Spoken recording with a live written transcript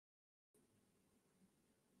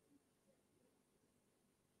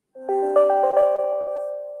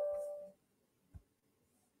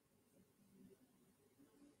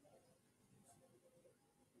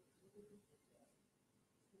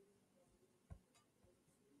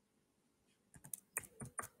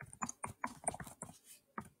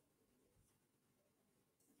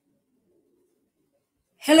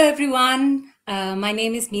Hello, everyone. My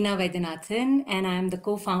name is Meena Vaidyanathan, and I'm the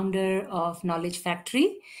co-founder of Knowledge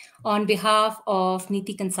Factory. On behalf of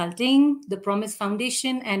Nidhi Consulting, the Promise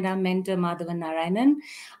Foundation, and our mentor, Madhavan Narayanan,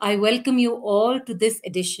 I welcome you all to this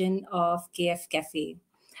edition of KF Cafe.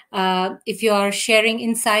 If you are sharing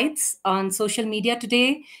insights on social media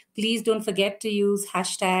today, please don't forget to use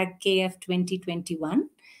hashtag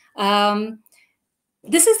KF2021.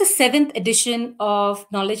 This is the seventh edition of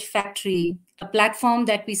Knowledge Factory, a platform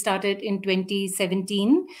that we started in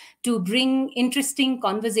 2017 to bring interesting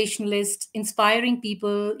conversationalists, inspiring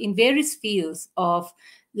people in various fields of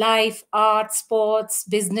life, art, sports,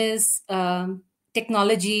 business,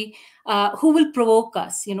 technology, who will provoke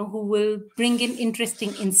us, who will bring in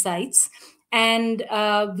interesting insights. And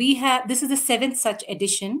this is the seventh such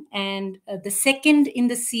edition, and the second in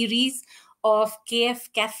the series of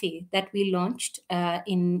KF Cafe that we launched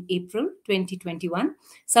in April 2021.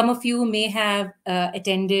 Some of you may have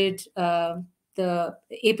attended the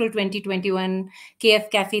April 2021 KF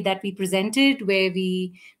Cafe that we presented, where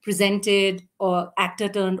we presented actor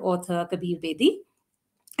turned author Kabir Bedi.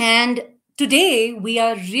 And today we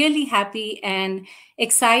are really happy and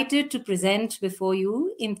excited to present before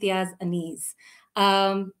you Imtiaz Anees.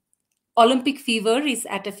 Olympic fever is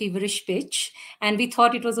at a feverish pitch, and we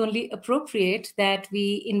thought it was only appropriate that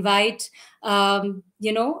we invite, an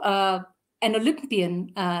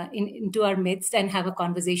Olympian into our midst and have a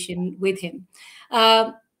conversation with him.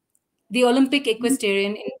 The Olympic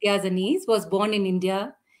equestrian Imtiaz Anees was born in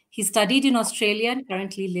India. He studied in Australia and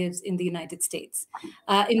currently lives in the United States.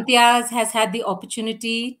 Imtiaz has had the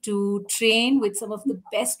opportunity to train with some of the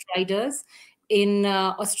best riders in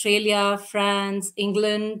Australia, France,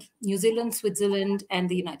 England, New Zealand, Switzerland, and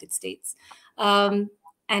the United States. And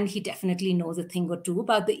he definitely knows a thing or two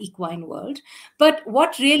about the equine world. But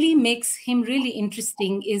what really makes him really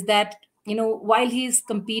interesting is that, while he's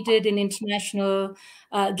competed in international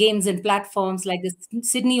games and platforms like the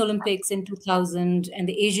Sydney Olympics in 2000 and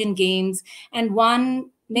the Asian Games, and won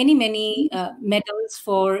many, many medals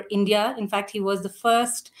for India. In fact, he was the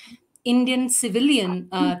first Indian civilian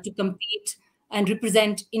to compete and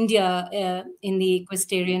represent India in the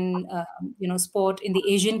equestrian, sport in the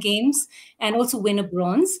Asian Games, and also win a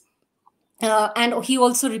bronze. And he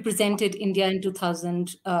also represented India in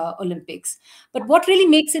 2000 Olympics. But what really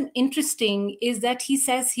makes him interesting is that he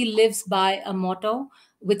says he lives by a motto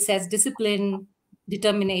which says discipline,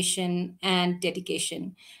 determination, and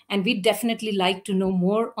dedication. And we'd definitely like to know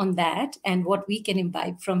more on that and what we can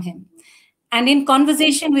imbibe from him. And in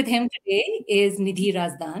conversation with him today is Nidhi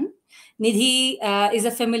Razdan. Nidhi is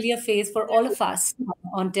a familiar face for all of us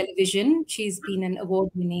on television. She's been an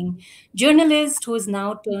award-winning journalist who is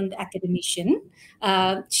now turned academician.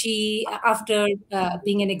 After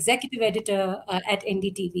being an executive editor at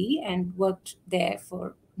NDTV and worked there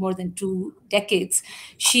for more than 2 decades.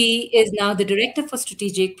 She is now the Director for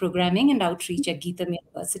Strategic Programming and Outreach at Geetham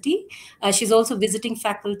University. She's also visiting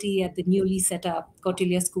faculty at the newly set up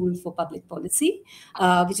Kautilya School for Public Policy,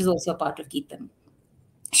 which is also a part of Geetham.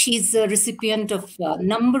 She's a recipient of a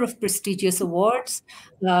number of prestigious awards,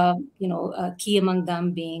 key among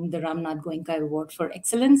them being the Ramnath Goenka Award for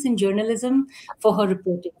Excellence in Journalism for her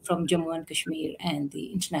reporting from Jammu and Kashmir, and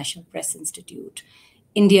the International Press Institute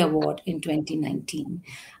India Award in 2019.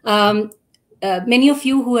 Many of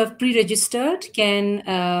you who have pre-registered can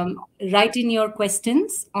write in your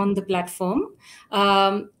questions on the platform.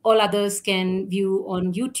 All others can view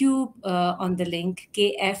on YouTube on the link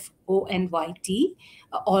KFONYT,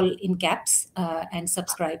 all in caps, and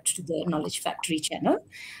subscribe to the Knowledge Factory channel.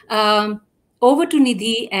 Over to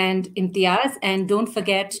Nidhi and Imtiaz, and don't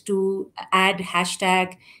forget to add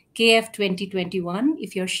hashtag KF2021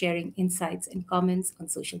 if you're sharing insights and comments on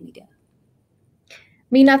social media.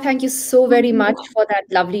 Meena, thank you so very much for that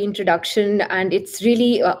lovely introduction. And it's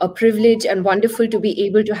really a privilege and wonderful to be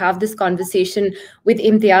able to have this conversation with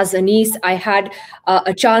Imtiaz Anees. I had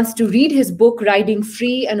a chance to read his book, Riding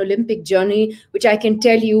Free, An Olympic Journey, which I can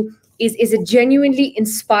tell you is a genuinely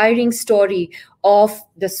inspiring story of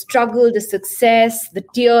the struggle, the success, the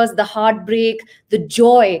tears, the heartbreak, the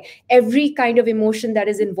joy, every kind of emotion that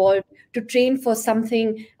is involved to train for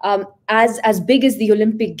something as big as the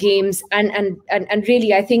Olympic Games. And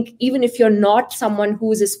really, I think even if you're not someone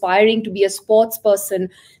who is aspiring to be a sports person,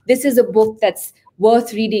 this is a book that's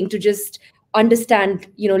worth reading to just understand,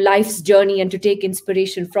 life's journey and to take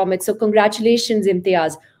inspiration from it. So congratulations,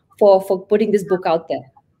 Imtiaz, for putting this book out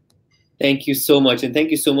there. Thank you so much. And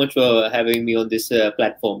thank you so much for having me on this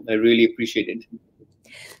platform. I really appreciate it.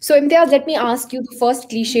 So Imtiaz, let me ask you the first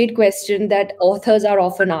cliched question that authors are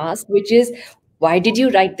often asked, which is, why did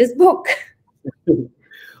you write this book?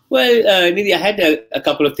 Well, Nidhi, I had a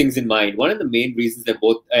couple of things in mind. One of the main reasons that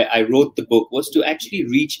I wrote the book was to actually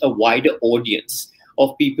reach a wider audience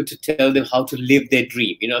of people, to tell them how to live their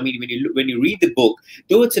dream. You know, I mean, when you read the book,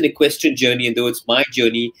 though it's an equestrian journey and though it's my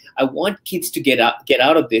journey, I want kids to get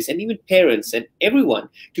out of this, and even parents and everyone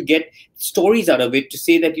to get stories out of it, to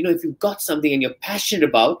say that, you know, if you've got something and you're passionate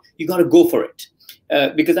about, you got to go for it.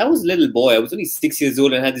 Because I was a little boy, I was only 6 years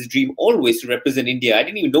old and had this dream always to represent India. I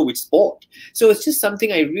didn't even know which sport. So it's just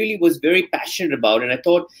something I really was very passionate about. And I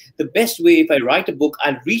thought the best way, if I write a book,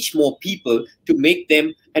 I'll reach more people to make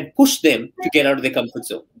them and push them to get out of their comfort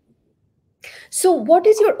zone. So what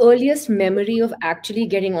is your earliest memory of actually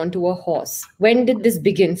getting onto a horse? When did this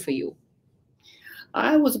begin for you?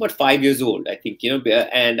 I was about 5 years old, I think, you know,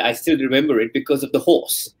 and I still remember it because of the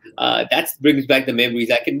horse. That brings back the memories.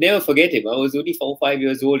 I can never forget him. I was only 4 or 5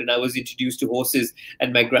 years old and I was introduced to horses.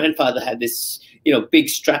 And my grandfather had this, you know, big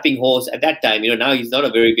strapping horse at that time. You know, now he's not a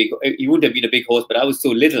very big, he wouldn't have been a big horse, but I was so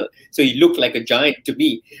little. So he looked like a giant to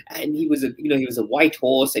me. And he was he was a white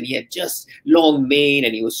horse and he had just long mane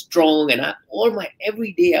and he was strong. And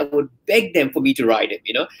every day I would beg them for me to ride him,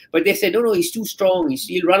 you know. But they said, no, he's too strong.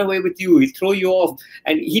 He'll run away with you. He'll throw you off.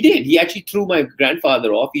 And he did. He actually threw my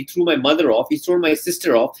grandfather off. He threw my mother off. He threw my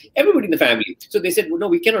sister off. Everybody in the family. So they said, well, no,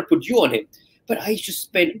 we cannot put you on him. But I used to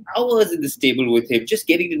spend hours in the stable with him, just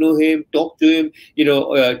getting to know him, talk to him, you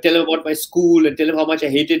know, tell him about my school and tell him how much I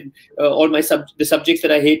hated all the subjects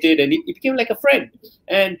that I hated. And he became like a friend.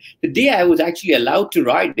 And the day I was actually allowed to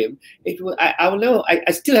ride him, it was, I will know,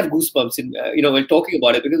 I still have goosebumps in, you know, when talking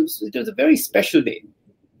about it, because it was a very special day.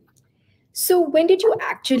 So when did you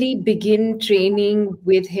actually begin training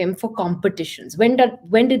with him for competitions? When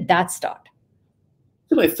did that start?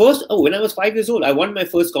 So when I was 5 years old, I won my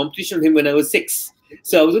first competition with him when I was 6.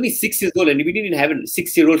 So I was only 6 years old and we didn't even have a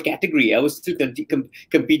 6-year-old category. I was still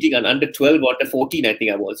competing on under 12 or under 14, I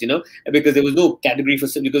think I was, you know, because there was no category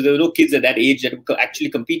because there were no kids at that age that were actually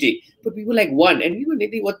competing. But we were like one. And you know,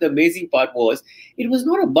 maybe what the amazing part was, it was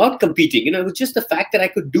not about competing. You know, it was just the fact that I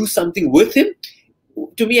could do something with him.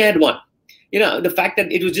 To me, I had won. You know, the fact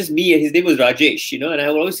that it was just me and his name was Rajesh, you know, and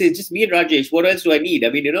I would always say, it's just me and Rajesh. What else do I need? I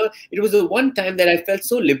mean, you know, it was the one time that I felt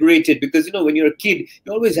so liberated because, you know, when you're a kid,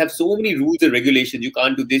 you always have so many rules and regulations. You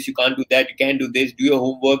can't do this, you can't do that, you can't do this, do your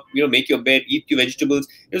homework, you know, make your bed, eat your vegetables.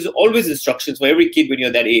 There's always instructions for every kid when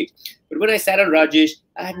you're that age. But when I sat on Rajesh,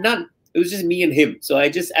 I had none. It was just me and him. So I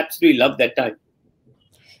just absolutely loved that time.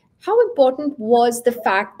 How important was the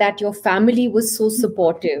fact that your family was so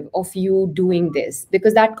supportive of you doing this?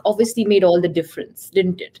 Because that obviously made all the difference,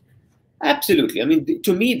 didn't it? Absolutely. I mean,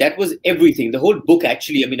 to me, that was everything. The whole book,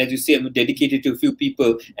 actually, I mean, as you say, I'm dedicated to a few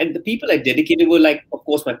people. And the people I dedicated were like, of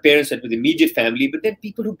course, my parents that were the immediate family, but then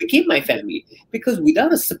people who became my family. Because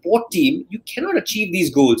without a support team, you cannot achieve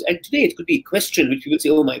these goals. And today it could be equestrian, which people say,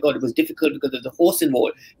 oh my God, it was difficult because there's a horse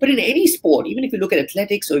involved. But in any sport, even if you look at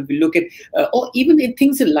athletics or if you look at, or even in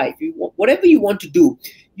things in life, whatever you want to do,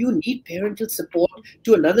 you need parental support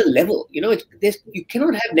to another level. You know, you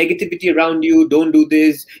cannot have negativity around you. Don't do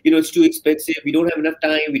this. You know, it's too expensive. We don't have enough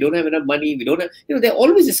time. We don't have enough money. We don't have, you know, there are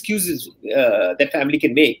always excuses that family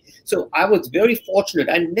can make. So I was very fortunate.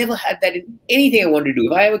 I never had that in anything I wanted to do.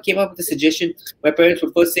 If I ever came up with a suggestion, my parents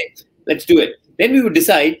would first say, let's do it. Then we would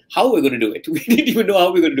decide how we're going to do it. We didn't even know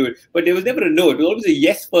how we were going to do it. But there was never a no. It was always a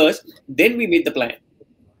yes first. Then we made the plan.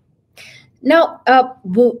 Now,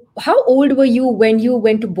 how old were you when you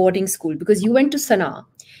went to boarding school? Because you went to Sanaa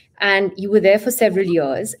and you were there for several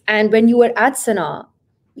years. And when you were at Sanaa,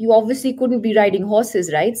 you obviously couldn't be riding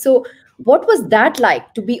horses, right? So what was that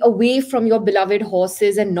like, to be away from your beloved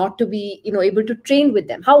horses and not to be, you know, able to train with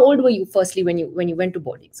them? How old were you firstly when you went to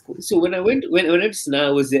boarding school? So when I went to Sanaa, I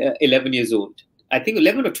was 11 years old. I think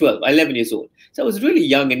 11 or 12, 11 years old. So I was really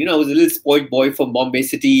young, and, you know, I was a little spoiled boy from Bombay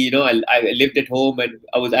City. You know, I lived at home, and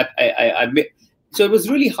so it was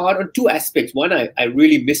really hard on two aspects. One, I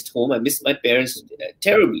really missed home. I missed my parents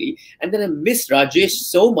terribly. And then I missed Rajesh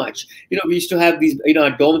so much. You know, we used to have these, you know,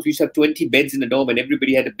 our dorms, we used to have 20 beds in a dorm, and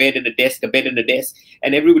everybody had a bed and a desk, a bed and a desk.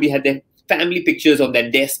 And everybody had their family pictures on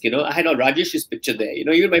that desk. You know, I had Rajesh's picture there. You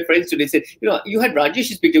know, even my friends today said, you know, you had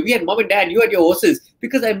Rajesh's picture. We had mom and dad. You had your horses,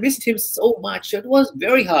 because I missed him so much. It was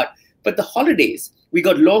very hard. But the holidays, we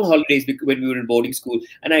got long holidays when we were in boarding school,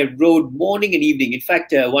 and I rode morning and evening. In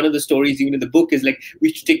fact, one of the stories even in the book is like, we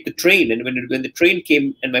used to take the train, and when the train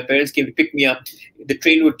came and my parents came to pick me up, the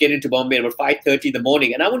train would get into Bombay at about 5:30 in the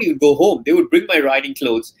morning, and I wouldn't even go home. They would bring my riding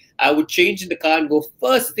clothes. I would change in the car and go.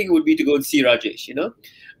 First thing would be to go and see Rajesh, you know.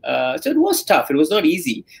 So it was tough. It was not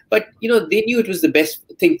easy. But, you know, they knew it was the best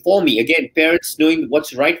thing for me. Again, parents knowing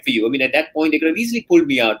what's right for you. I mean, at that point, they could have easily pulled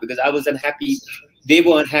me out because I was unhappy. They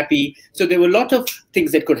were unhappy. So there were a lot of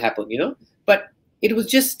things that could happen, But it was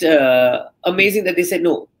just amazing that they said,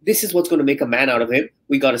 no, this is what's going to make a man out of him.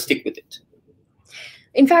 We got to stick with it.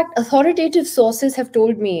 In fact, authoritative sources have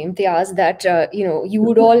told me, Imtiaz, that you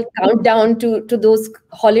would all count down to those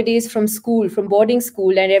holidays from school, from boarding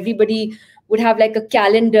school, and everybody would have like a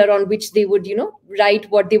calendar on which they would,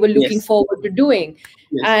 write what they were looking forward to doing.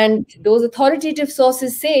 Yes. And those authoritative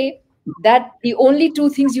sources say that the only two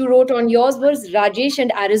things you wrote on yours was Rajesh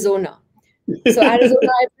and Arizona. So Arizona,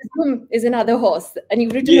 I presume, is another horse, and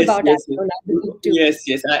you've written about Arizona. Yes,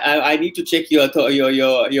 yes. I need to check your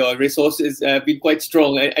resources. Have been quite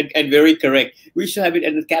strong and very correct. We should have it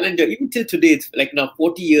in the calendar. Even till today, it's like now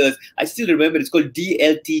 40 years. I still remember. It's called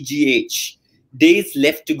DLTGH, days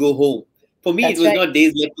left to go home. For me, it was not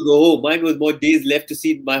days left to go home. Mine was more days left to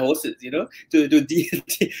see my horses. To do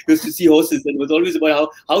DLT, was to see horses, and it was always about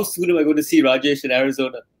how soon am I going to see Rajesh in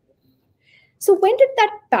Arizona. So when did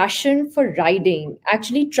that passion for riding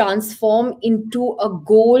actually transform into a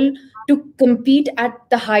goal to compete at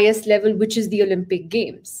the highest level, which is the Olympic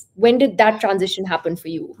Games? When did that transition happen for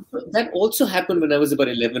you? That also happened when I was about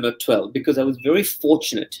 11 or 12, because I was very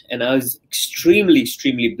fortunate and I was extremely,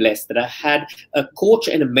 extremely blessed that I had a coach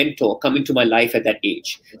and a mentor come into my life at that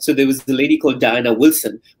age. So there was a lady called Diana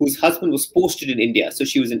Wilson, whose husband was posted in India. So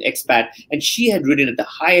she was an expat and she had ridden at the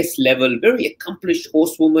highest level, very accomplished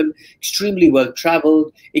horsewoman, extremely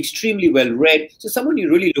well-traveled, extremely well-read. So someone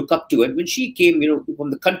you really look up to. And when she came,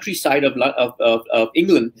 from the countryside of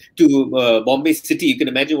England to Bombay City, you can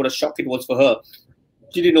imagine what a shock it was for her.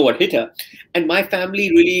 She didn't know what hit her. And my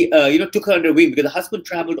family really, took her under wing because the husband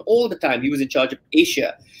traveled all the time. He was in charge of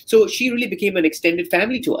Asia. So she really became an extended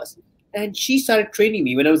family to us. And she started training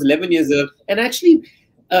me when I was 11 years old. And actually,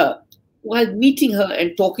 while meeting her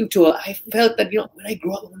and talking to her, I felt that, when I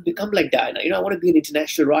grow up, I want to become like Diana. I want to be an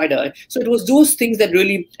international rider. So it was those things that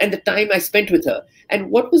really, and the time I spent with her.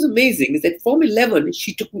 And what was amazing is that from 11,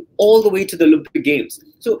 she took me all the way to the Olympic Games.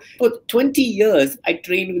 So for 20 years, I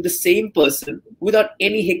trained with the same person without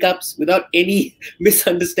any hiccups, without any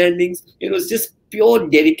misunderstandings. It was just pure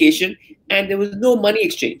dedication and there was no money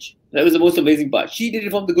exchange. That was the most amazing part. She did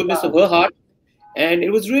it from the goodness of her heart. And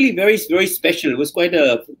it was really very, very special. It was quite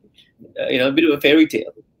a bit of a fairy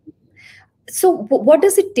tale. So what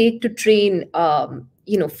does it take to train,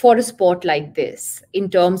 for a sport like this in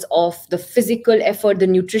terms of the physical effort, the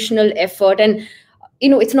nutritional effort? And,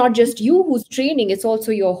 it's not just you who's training, it's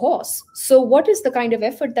also your horse. So what is the kind of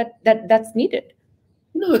effort that's needed?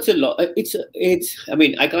 No, it's a lot.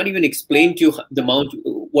 I can't even explain to you the amount,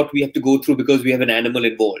 what we have to go through because we have an animal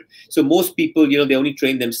involved. So most people, they only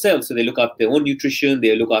train themselves. So they look after their own nutrition,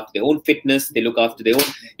 they look after their own fitness, they look after their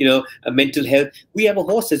own, mental health. We have a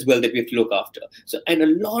horse as well that we have to look after. So, and a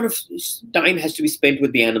lot of time has to be spent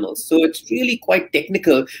with the animals. So it's really quite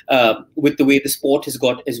technical with the way the sport has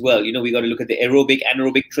got as well. We got to look at the aerobic,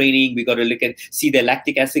 anaerobic training. We got to see their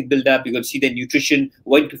lactic acid buildup. We got to see their nutrition,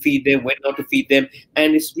 when to feed them, when not to feed them.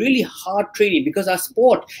 And it's really hard training because our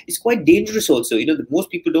sport is quite dangerous also. Most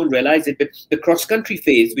people don't realize it, but the cross-country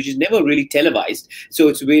phase, which is never really televised, so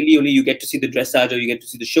it's really only you get to see the dressage or you get to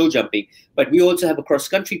see the show jumping. But we also have a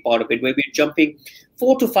cross-country part of it where we're jumping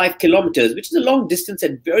 4 to 5 kilometers, which is a long distance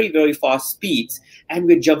at very, very fast speeds. And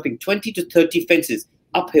we're jumping 20 to 30 fences,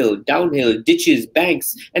 uphill, downhill, ditches,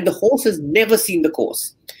 banks, and the horse has never seen the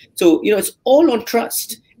course. So, it's all on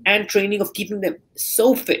trust and training of keeping them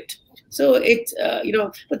so fit. So it's,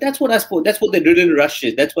 but that's what our sport, that's what the adrenaline rush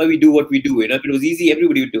is. That's why we do what we do. If it was easy,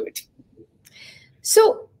 everybody would do it.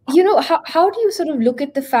 So, how do you sort of look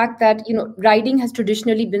at the fact that, riding has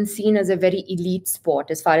traditionally been seen as a very elite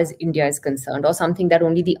sport as far as India is concerned, or something that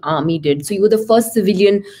only the army did? So you were the first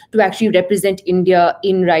civilian to actually represent India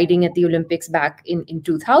in riding at the Olympics back in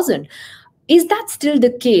 2000. Is that still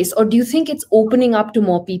the case, or do you think it's opening up to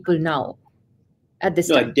more people now? At this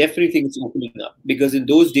time? I definitely think it's opening up because in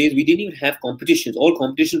those days we didn't even have competitions. All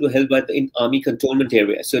competitions were held by the army cantonment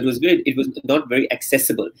area, so it was not very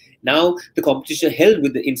accessible. Now the competition held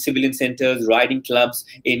in civilian centers, riding clubs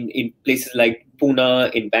in places like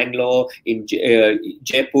Pune, in Bangalore, in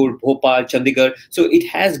Jaipur, Bhopal, Chandigarh. So it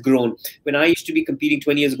has grown. When I used to be competing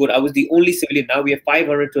 20 years ago, I was the only civilian. Now we have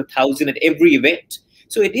 500 to 1,000 at every event.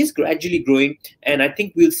 So it is gradually growing, and I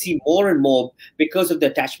think we'll see more and more because of the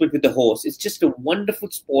attachment with the horse. It's just a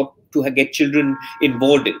wonderful sport to get children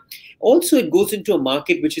involved in. Also, it goes into a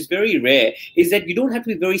market which is very rare, is that you don't have to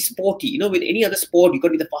be very sporty. With any other sport, you've got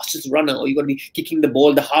to be the fastest runner or you've got to be kicking the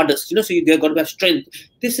ball the hardest, so you've got to have strength.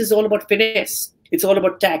 This is all about finesse. It's all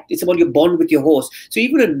about tact. It's about your bond with your horse. So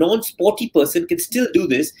even a non-sporty person can still do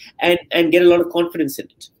this and get a lot of confidence in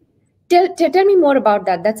it. Tell me more about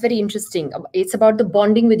that. That's very interesting. It's about the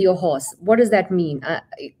bonding with your horse. What does that mean?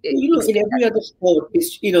 In every other sport,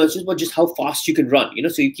 it's just about just how fast you can run.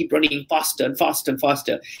 So you keep running faster and faster and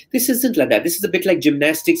faster. This isn't like that. This is a bit like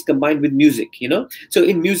gymnastics combined with music. So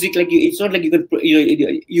in music, like it's not like you can.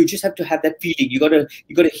 You just have to have that feeling. You gotta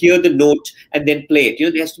hear the note and then play it.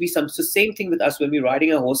 There has to be some. So same thing with us when we're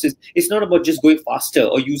riding our horses. It's not about just going faster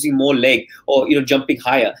or using more leg or jumping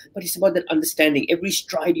higher, but it's about that understanding. Every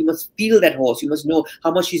stride, you must feel that horse. You must know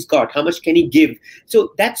how much he's got, how much can he give.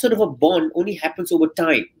 So that sort of a bond only happens over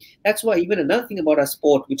time. That's why even another thing about our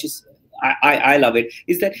sport, which is I love it,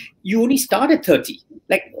 is that you only start at 30.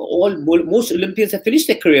 Like most Olympians have finished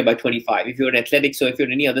their career by 25. If you're in athletics or if you're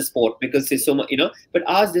in any other sport, because there's so much, But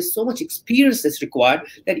ours, there's so much experience that's required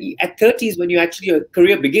that at 30 is when your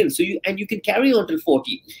career begins. So you can carry on till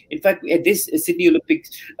 40. In fact, at this Sydney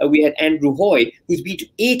Olympics, we had Andrew Hoy, who's been to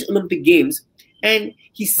 8 Olympic Games, and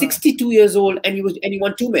he's 62 years old, and he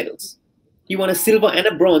won 2 medals. He won a silver and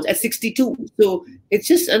a bronze at 62. So it's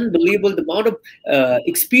just unbelievable the amount of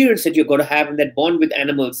experience that you've got to have in that bond with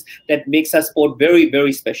animals that makes our sport very,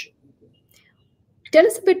 very special. Tell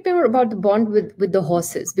us a bit more about the bond with the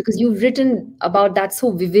horses, because you've written about that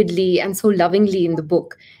so vividly and so lovingly in the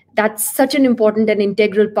book. That's such an important and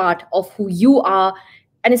integral part of who you are.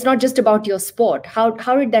 And it's not just about your sport. How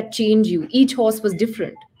did that change you? Each horse was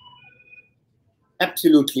different.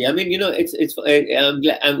 Absolutely. I mean,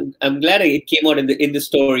 I'm glad it came out in the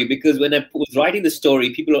story, because when I was writing the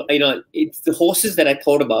story, people, it's the horses that I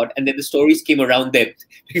thought about, and then the stories came around them,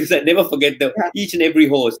 because I never forget each and every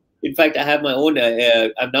horse. In fact, I have my own.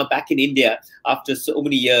 I'm now back in India after so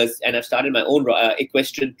many years, and I've started my own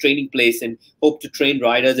equestrian training place, and hope to train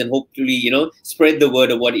riders and hopefully, spread the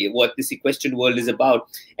word of what this equestrian world is about.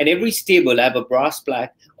 And every stable, I have a brass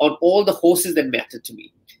plaque on all the horses that matter to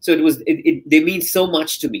me. So they mean so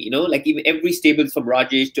much to me, like even every stable from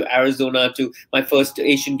Rajesh to Arizona to my first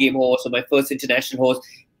Asian game horse or my first international horse,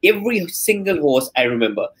 every single horse I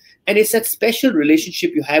remember. And it's that special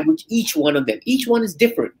relationship you have with each one of them. Each one is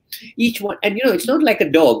different. Each one, and it's not like a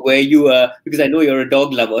dog where you, because I know you're a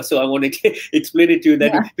dog lover, so I want to explain it to you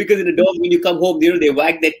that because in a dog, when you come home, they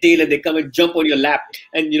wag their tail and they come and jump on your lap,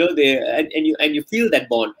 and you feel that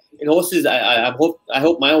bond. In horses, I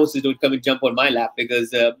hope my horses don't come and jump on my lap,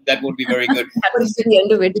 because that won't be very good. That is the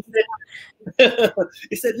end of it.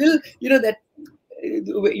 It's a little, that.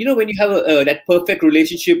 When you have that perfect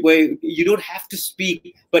relationship where you don't have to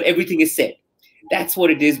speak, but everything is said. That's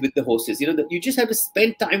what it is with the horses. You just have to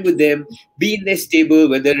spend time with them, be in their stable,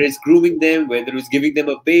 whether it's grooming them, whether it's giving them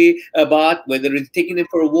a bath, whether it's taking them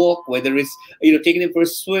for a walk, whether it's taking them for a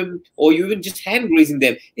swim, or you even just hand grazing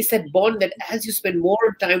them. It's that bond that as you spend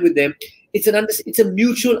more time with them, it's a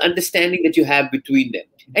mutual understanding that you have between them.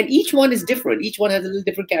 And each one is different. Each one has a little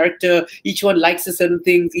different character. Each one likes certain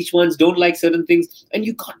things. Each one's don't like certain things. And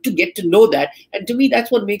you got to get to know that. And to me,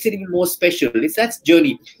 that's what makes it even more special. It's that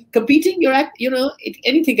journey. Competing,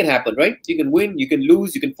 anything can happen, right? You can win, you can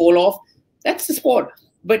lose, you can fall off. That's the sport.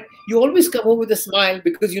 But you always come home with a smile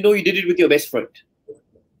because you did it with your best friend.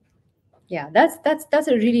 Yeah, that's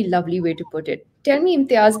a really lovely way to put it. Tell me,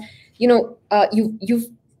 Imtiaz, you've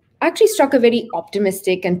actually struck a very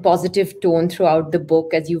optimistic and positive tone throughout the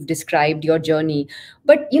book as you've described your journey.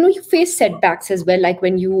 But, you faced setbacks as well, like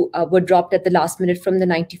when you were dropped at the last minute from the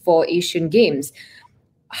 94 Asian Games.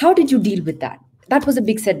 How did you deal with that? That was a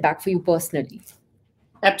big setback for you personally.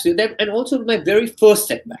 Absolutely. And also my very first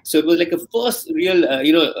setback. So it was like a first real,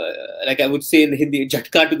 like I would say in Hindi,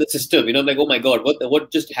 jhatka to the system, like, oh my God,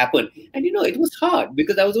 what just happened? And, it was hard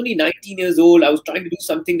because I was only 19 years old. I was trying to do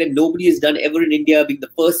something that nobody has done ever in India, being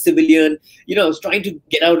the first civilian. I was trying to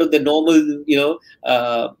get out of the normal,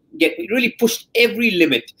 really pushed every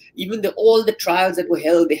limit. Even all the trials that were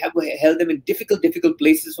held, they have held them in difficult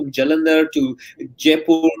places, from Jalandhar to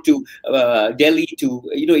Jaipur to Delhi to,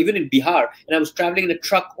 even in Bihar. And I was traveling in a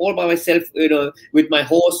truck all by myself, with my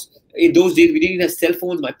horse. In those days, we didn't have cell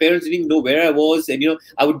phones. My parents didn't even know where I was. And,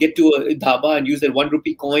 I would get to a dhaba and use that 1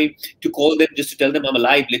 rupee coin to call them just to tell them I'm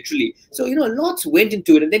alive, literally. So, lots went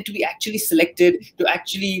into it. And then to be actually selected, to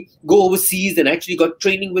actually go overseas and actually got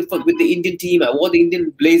training with the Indian team. I wore the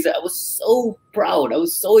Indian blazer. I was so proud. I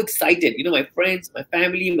was so excited. My friends, my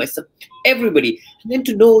family, my son, everybody. And then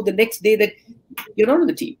to know the next day that you're not on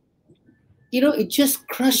the team. It just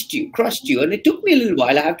crushed you. And it took me a little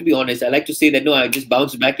while, I have to be honest. I like to say that, no, I just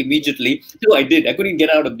bounced back immediately. No, I did. I couldn't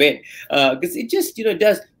get out of bed because it just,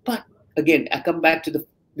 does. But again, I come back to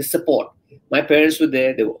the support. My parents were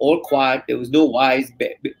there. They were all quiet. There was no whys.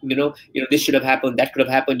 This should have happened. That could have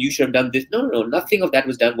happened. You should have done this. No, no, no. Nothing of that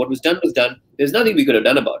was done. What was done was done. There's nothing we could have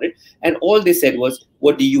done about it. And all they said was,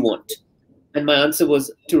 "What do you want?" And my answer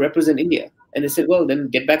was to represent India. And they said, "Well, then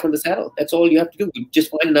get back on the saddle. That's all you have to do.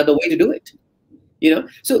 Just find another way to do it."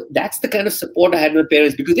 So that's the kind of support I had with my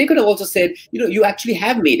parents, because they could have also said, you actually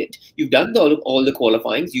have made it. You've done all the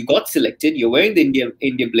qualifyings. You got selected. You're wearing the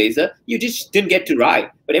India blazer. You just didn't get to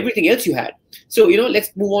ride, but everything else you had. So,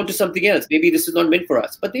 let's move on to something else. Maybe this is not meant for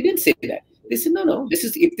us. But they didn't say that. They said, no,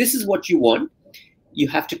 if this is what you want, you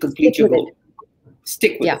have to complete your goal.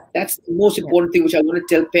 Stick with it. That's the most important thing, which I want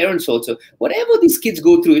to tell parents also. Whatever these kids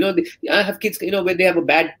go through, I have kids, where they have a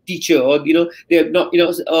bad teacher, or they're not,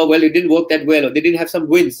 oh well, it didn't work that well, or they didn't have some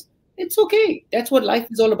wins. It's okay. That's what life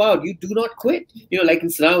is all about. You do not quit. Like in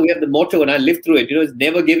Islam, we have the motto, and I live through it. It's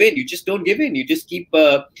never give in. You just don't give in. You just keep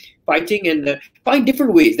fighting and find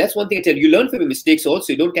different ways. That's one thing I tell you. You learn from your mistakes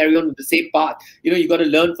also. You don't carry on with the same path. You got to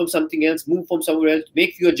learn from something else, move from somewhere else,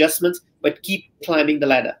 make few adjustments, but keep climbing the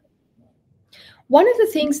ladder. One of the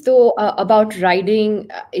things, though, about riding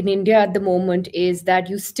in India at the moment is that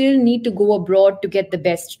you still need to go abroad to get the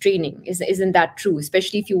best training. Isn't that true?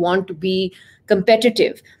 Especially if you want to be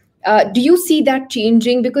competitive. Do you see that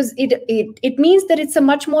changing? Because it means that it's a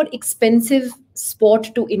much more expensive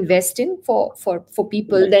sport to invest in for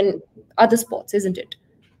people than other sports, isn't it?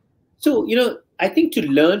 So, I think to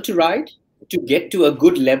learn to ride, to get to a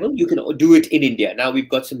good level, you can do it in India. Now we've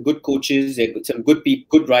got some good coaches, some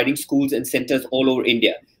good riding schools and centers all over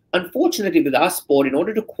India. Unfortunately, with our sport, in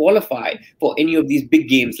order to qualify for any of these big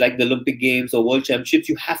games like the Olympic Games or World Championships,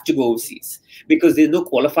 you have to go overseas because there's no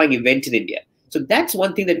qualifying event in India. So that's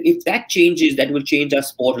one thing that if that changes, that will change our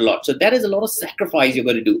sport a lot. So that is a lot of sacrifice you're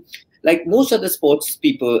going to do. Like most other sports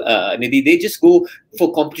people, Nidhi, they just go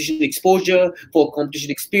for competition exposure, for competition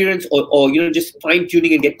experience, or just fine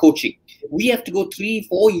tuning and get coaching. We have to go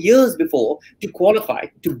 3-4 years before to qualify,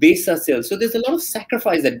 to base ourselves. So there's a lot of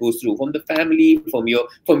sacrifice that goes through from the family, from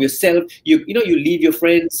yourself. You leave your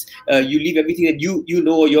friends, you leave everything that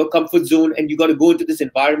your comfort zone, and you got to go into this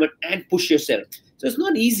environment and push yourself. So it's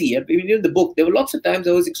not easy. I mean, in the book, there were lots of times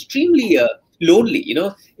I was extremely lonely.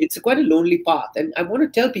 It's quite a lonely path, and I want to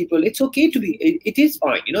tell people it's okay to be. It is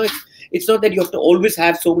fine. It's not that you have to always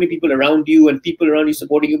have so many people around you and people around you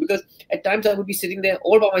supporting you. Because at times I would be sitting there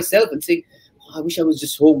all by myself and saying, oh, I wish I was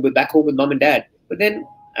just back home with mom and dad. But then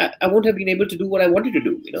I won't have been able to do what I wanted to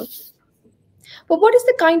do. But what is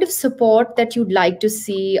the kind of support that you'd like to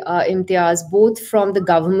see, Imtiaz, both from the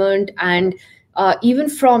government and even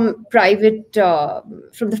from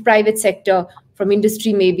the private sector, from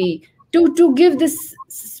industry maybe, to give this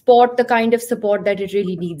sport the kind of support that it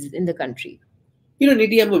really needs in the country?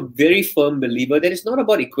 Nidhi, I'm a very firm believer that it's not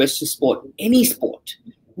about equestrian sport, any sport.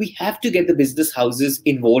 We have to get the business houses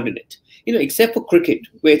involved in it. Except for cricket,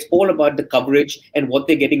 where it's all about the coverage and what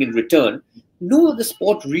they're getting in return. No other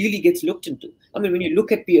sport really gets looked into. I mean, when you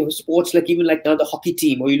look at sports like even like now the hockey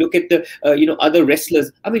team, or you look at the other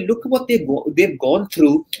wrestlers. I mean, look at what they've gone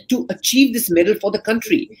through to achieve this medal for the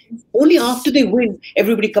country. Only after they win,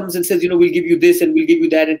 everybody comes and says, we'll give you this and we'll give you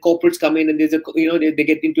that, and corporates come in and there's they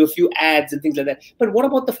get into a few ads and things like that. But what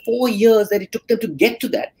about the 4 years that it took them to get to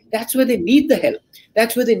that? That's where they need the help.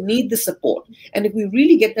 That's where they need the support. And if we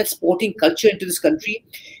really get that sporting culture into this country,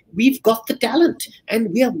 we've got the talent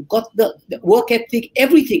and we have got the work ethic,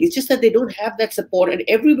 everything. It's just that they don't have that support, and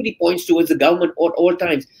everybody points towards the government at all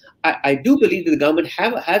times. I do believe that the government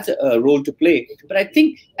has a role to play, but I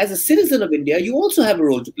think as a citizen of India, you also have a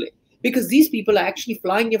role to play, because these people are actually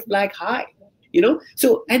flying your flag high.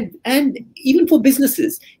 So and even for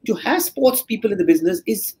businesses, to have sports people in the business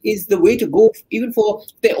is the way to go, even for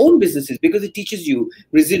their own businesses, because it teaches you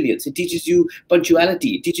resilience, it teaches you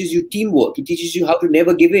punctuality, it teaches you teamwork, it teaches you how to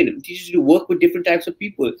never give in, it teaches you to work with different types of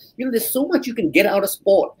people. There's so much you can get out of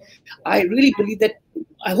sport. I really believe that.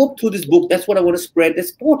 I hope through this book, that's what I want to spread. The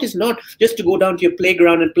sport is not just to go down to your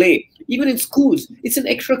playground and play. Even in schools, it's an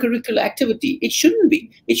extracurricular activity. It shouldn't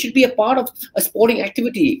be. It should be a part of a sporting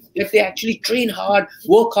activity. If they actually train hard,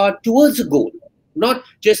 work hard towards a goal, not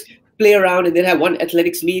just play around and then have one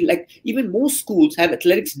athletics meet. Like even most schools have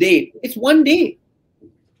athletics day. It's one day.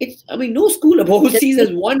 No school overseas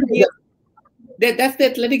has one day. That's the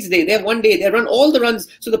athletics day. They have one day. They run all the runs.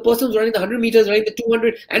 So the person who's running the 100 meters, running the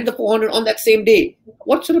 200 and the 400 on that same day.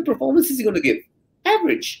 What sort of performance is he going to give?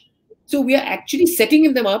 Average. So we are actually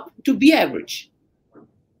setting them up to be average.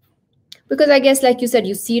 Because I guess, like you said,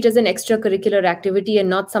 you see it as an extracurricular activity and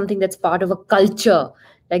not something that's part of a culture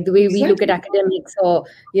like the way we look at Exactly. academics, or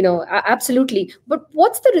absolutely. But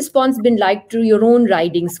what's the response been like to your own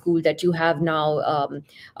riding school that you have now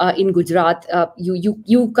in Gujarat?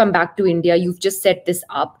 You come back to India, you've just set this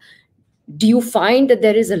up. Do you find that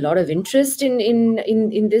there is a lot of interest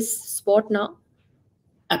in this sport now?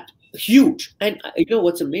 Huge. And you know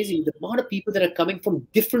what's amazing? The amount of people that are coming from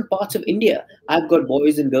different parts of India. I've got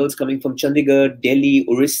boys and girls coming from Chandigarh, Delhi,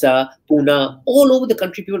 Orissa, Pune, all over the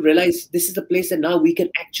country. People realize this is the place that now we can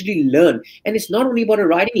actually learn. And it's not only about a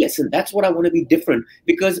riding lesson. That's what I want to be different,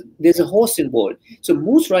 because there's a horse involved. So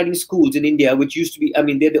most riding schools in India, which used to be, I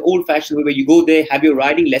mean, they're the old fashioned way where you go there, have your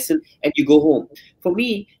riding lesson, and you go home. For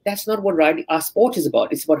me, that's not what riding our sport is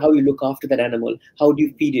about. It's about how you look after that animal. How do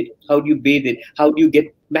you feed it? How do you bathe it? How do you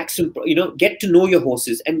get maximum, get to know your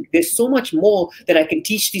horses? And there's so much more that I can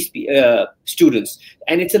teach these students.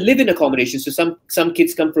 And it's a live-in accommodation. So some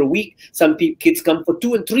kids come for a week, some kids come for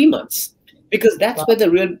 2 and 3 months, because that's where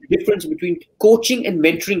the real difference between coaching and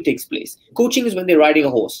mentoring takes place. Coaching is when they're riding a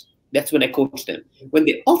horse. That's when I coach them. When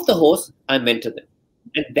they're off the horse, I mentor them.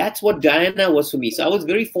 And that's what Diana was for me. So I was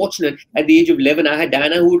very fortunate at the age of 11. I had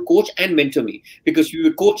Diana who would coach and mentor me, because she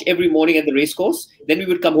would coach every morning at the race course. Then we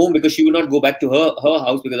would come home, because she would not go back to her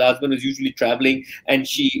house, because her husband was usually traveling and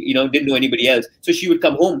she, didn't know anybody else. So she would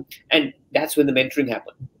come home, and that's when the mentoring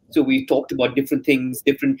happened. So we talked about different things,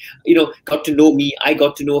 got to know me. I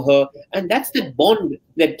got to know her. And that's that bond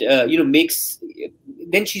that, makes,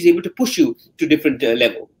 then she's able to push you to different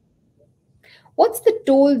level. What's the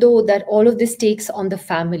toll, though, that all of this takes on the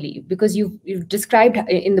family? Because you've described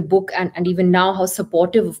in the book and even now how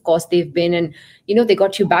supportive, of course, they've been, and they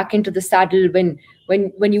got you back into the saddle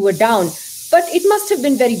when you were down. But it must have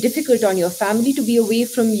been very difficult on your family to be away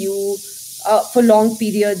from you for long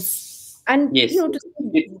periods, and yes, to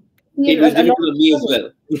it was difficult on me as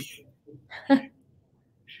well.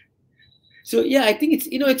 So yeah, I think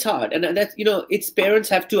it's hard, and that's it's parents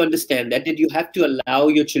have to understand that you have to allow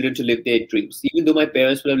your children to live their dreams. Even though my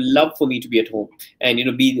parents would have loved for me to be at home and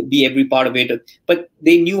be every part of it, but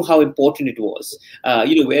they knew how important it was.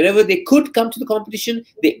 Wherever they could come to the competition,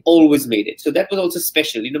 they always made it. So that was also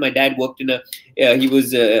special. My dad worked in he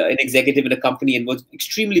was an executive in a company and was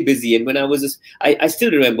extremely busy. And when I was I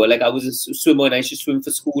still remember, like, I was a swimmer and I used to swim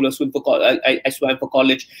for school or swim for I swam for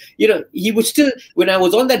college. He would still, when I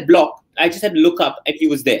was on that block, I just had to look up and he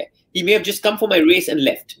was there. He may have just come for my race and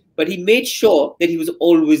left, but he made sure that he was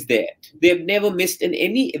always there. They have never missed in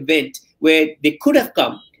any event where they could have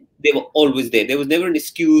come. They were always there. There was never an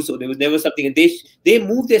excuse, or there was never something. And they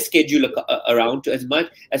moved their schedule around to as much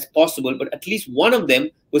as possible, but at least one of them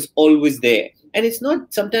was always there. And it's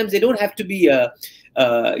not, sometimes they don't have to be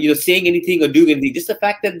saying anything or doing anything. Just the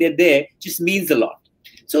fact that they're there just means a lot.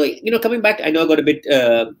 So coming back, I know I got a bit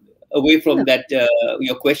away from that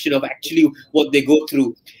your question of actually what they go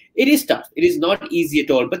through. It is tough. It is not easy at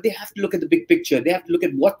all, but they have to look at the big picture. They have to look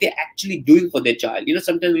at what they're actually doing for their child.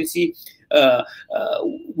 Sometimes we see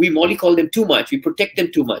we mollycoddle them too much. We protect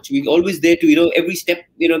them too much. We're always there to, every step,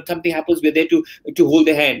 something happens, we're there to hold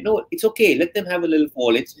their hand. No, it's okay. Let them have a little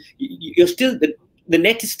fall. You're still, the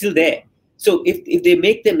net is still there. So if they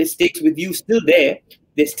make their mistakes with you still there,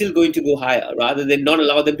 they're still going to go higher, rather than not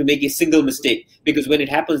allow them to make a single mistake, because when it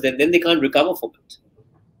happens, then they can't recover from it.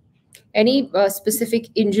 Any specific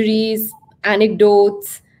injuries,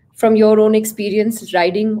 anecdotes from your own experience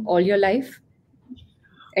riding all your life?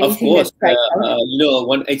 Anything? Of course,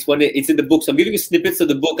 it's in the book. So I'm giving you snippets of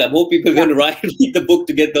the book. I hope people are going to read the book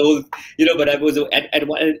to get the whole, but I was at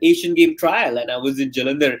an Asian game trial, and I was in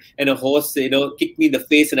Jalandhar, and a horse, kicked me in the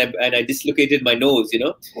face, and I dislocated my nose,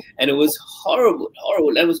 and it was horrible.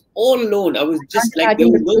 I was all alone. I was just like, there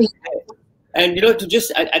was no. And to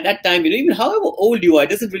just at that time, even however old you are, it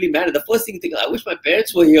doesn't really matter. The first thing you think, I wish my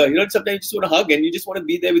parents were here. Sometimes you just want to hug and you just want to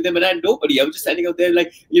be there with them. And I had nobody. I was just standing out there,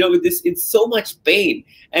 like, with this in so much pain.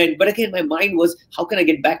 But again, my mind was, how can I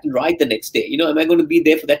get back and ride the next day? Am I going to be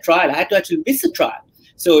there for that trial? I had to actually miss a trial.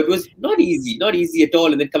 So it was not easy at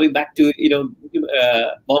all. And then coming back to,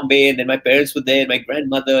 Bombay, and then my parents were there, and my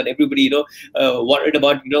grandmother and everybody, worried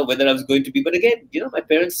about, whether I was going to be. But again, my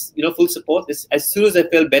parents, full support. As soon as I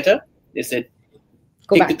felt better, they said,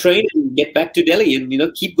 take the train and get back to Delhi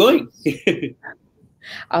and, keep going.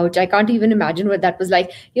 Ouch. I can't even imagine what that was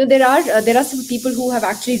like. There are some people who have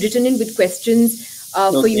actually written in with questions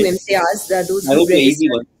for you, Imtiaz. Those I hope they're easy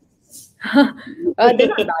ones. They're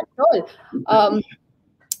not bad at all.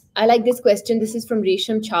 I like this question. This is from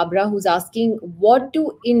Resham Chabra, who's asking, what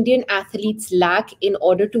do Indian athletes lack in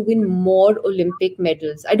order to win more Olympic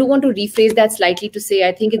medals? I do want to rephrase that slightly to say,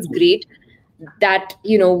 I think it's great that,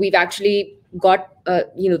 we've actually got,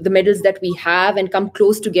 the medals that we have and come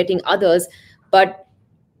close to getting others. But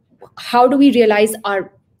how do we realize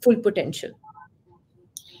our full potential?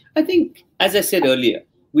 I think, as I said earlier,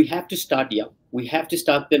 we have to start young. We have to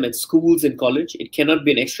start them at schools and college. It cannot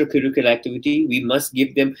be an extracurricular activity. We must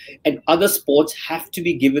give them, and other sports have to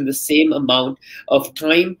be given the same amount of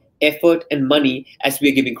time, effort, and money as we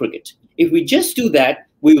are giving cricket. If we just do that,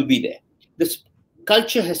 we will be there. The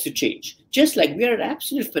culture has to change. Just like we are an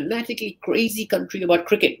absolute fanatically crazy country about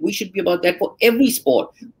cricket, we should be about that for every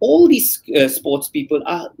sport. All these sports people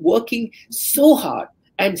are working so hard,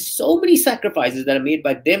 and so many sacrifices that are made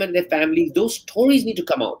by them and their families. Those stories need to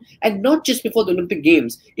come out, and not just before the Olympic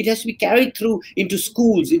Games. It has to be carried through into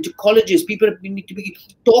schools, into colleges.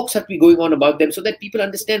 Talks have to be going on about them, so that people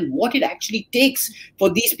understand what it actually takes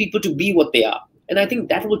for these people to be what they are. And I think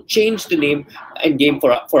that will change the name and game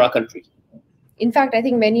for our country. In fact, I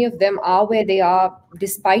think many of them are where they are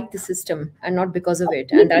despite the system and not because of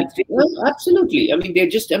it. And that's well, absolutely. I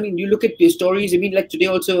mean, you look at the stories. I mean, like today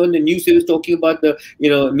also on the news, they was talking about the,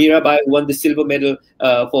 Mirabai who won the silver medal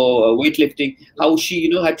for weightlifting, how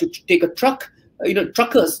she, had to take a truck.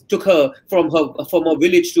 Truckers took her from her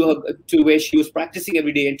village to where she was practicing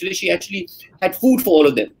every day. And today she actually had food for all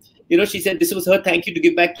of them. She said this was her thank you to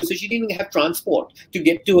give back to. So she didn't even have transport to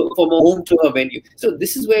get from her home to her venue. So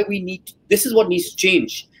this is where this is what needs to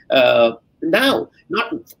change now,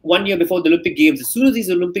 not 1 year before the Olympic Games. As soon as these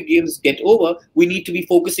Olympic Games get over, we need to be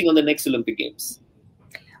focusing on the next Olympic Games.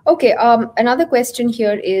 Okay. Another question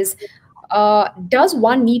here is, does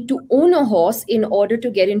one need to own a horse in order to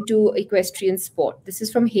get into equestrian sport? This is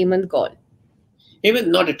from Hemant Gaul. Hemant,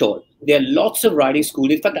 not at all. There are lots of riding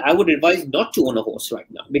schools. In fact, I would advise not to own a horse right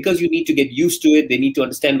now, because you need to get used to it. They need to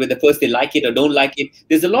understand whether first they like it or don't like it.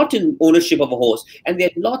 There's a lot in ownership of a horse, and there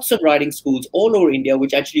are lots of riding schools all over India,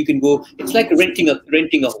 which actually you can go. It's like renting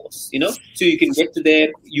a horse, So you can get to there.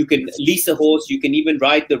 You can lease a horse. You can even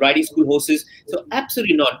ride the riding school horses. So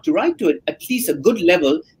absolutely not. To ride to at least a good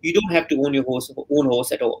level, you don't have to own your own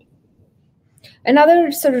horse at all.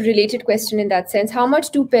 Another sort of related question in that sense: how much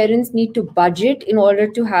do parents need to budget in order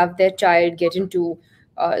to have their child get into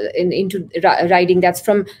riding? That's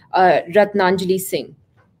from Ratnanjali Singh.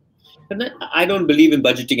 I don't believe in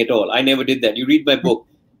budgeting at all. I never did that. You read my book.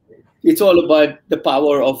 It's all about the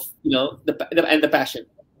power of and the passion.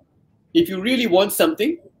 If you really want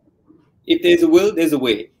something, if there's a will, there's a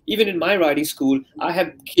way. Even in my riding school, I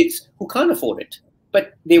have kids who can't afford it,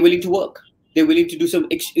 but they're willing to work. They're willing to do some,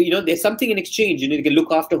 there's something in exchange. They can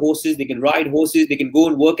look after horses, they can ride horses, they can go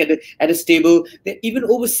and work at a stable. Even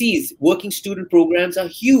overseas, working student programs are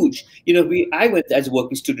huge. I went as a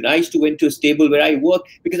working student. I used to went to a stable where I worked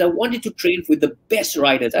because I wanted to train with the best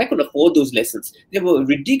riders. I could afford those lessons. They were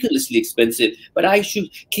ridiculously expensive, but I should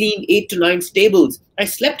clean 8 to 9 stables. I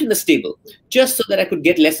slept in a stable just so that I could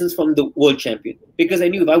get lessons from the world champion, because I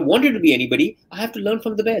knew if I wanted to be anybody, I have to learn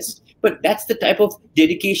from the best. But that's the type of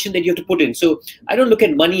dedication that you have to put in. So I don't look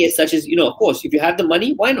at money as such as, of course, if you have the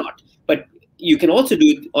money, why not? But you can also do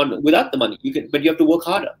it without the money. But you have to work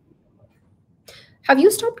harder. Have you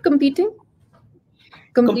stopped competing?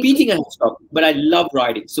 Competing I have stopped, but I love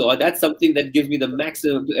riding. So that's something that gives me the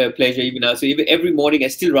maximum pleasure even now. So even every morning I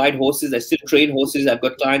still ride horses. I still train horses. I've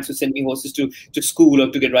got clients who send me horses to school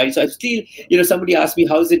or to get riding. So I still, somebody asked me,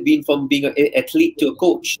 how's it been from being an athlete to a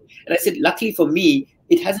coach? And I said, luckily for me,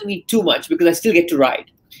 it hasn't been too much, because I still get to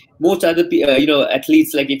ride. Most other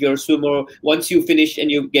athletes, like if you're a swimmer, once you finish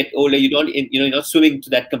and you get older, you're not swimming to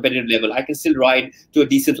that competitive level. I can still ride to a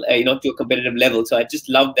decent, to a competitive level. So I just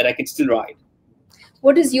love that I can still ride.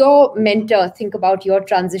 What does your mentor think about your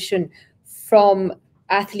transition from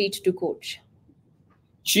athlete to coach?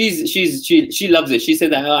 She loves it. She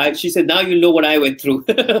said now you know what I went through.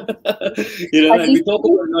 Has she seen you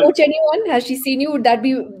coach anyone? Has she seen you? Would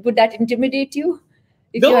that intimidate you?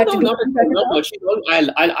 No, not at all.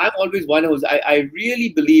 I'm always one who's. I really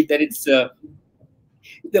believe that it's.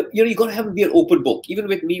 You got to have to be an open book. Even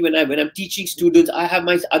with me, when I'm teaching students, I have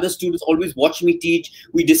my other students always watch me teach.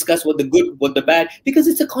 We discuss what the good, what the bad, because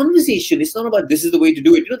it's a conversation. It's not about this is the way to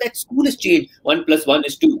do it. That school has changed. 1 + 1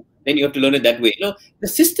 is 2. Then you have to learn it that way. The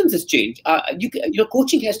systems has changed.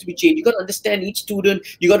 Coaching has to be changed. You got to understand each student.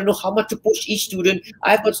 You got to know how much to push each student.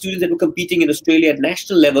 I've got students that were competing in Australia at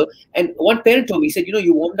national level, and one parent told me, he said,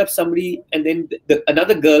 you warmed up somebody, and then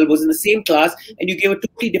another girl was in the same class, and you gave a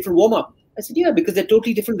totally different warm up. I said, yeah, because they're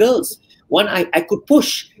totally different girls. One I could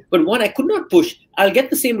push, but one I could not push. I'll get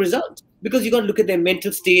the same result, because you got to look at their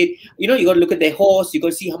mental state. You got to look at their horse. You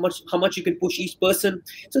got to see how much you can push each person.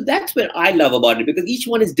 So that's where I love about it, because each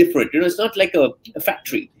one is different. It's not like a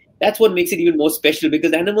factory. That's what makes it even more special,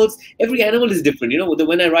 because every animal is different.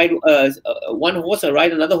 When I ride one horse or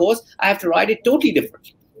ride another horse, I have to ride it totally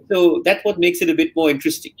different. So that's what makes it a bit more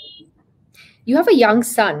interesting. You have a young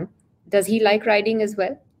son. Does he like riding as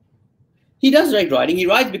well? He does like riding. He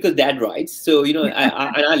rides because dad rides. So, and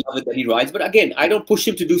I love it that he rides. But again, I don't push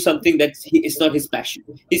him to do something it's not his passion.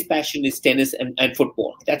 His passion is tennis and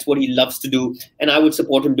football. That's what he loves to do. And I would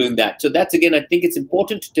support him doing that. So that's, again, I think it's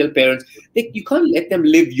important to tell parents that you can't let them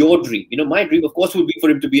live your dream. My dream, of course, would be for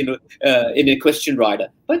him to be an equestrian rider.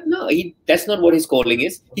 But no, that's not what his calling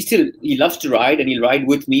is. He loves to ride, and he'll ride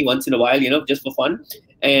with me once in a while, just for fun.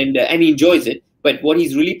 And he enjoys it. But what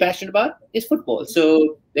he's really passionate about is football.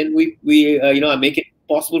 So then I make it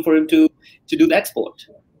possible for him to do that sport.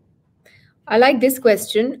 I like this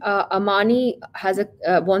question. Amani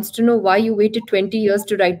wants to know why you waited 20 years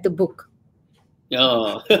to write the book.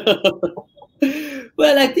 Oh.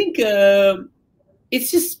 Well, I think it's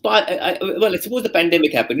just part. I suppose the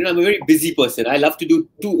pandemic happened. I'm a very busy person. I love to do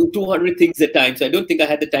 200 things at a time. So I don't think I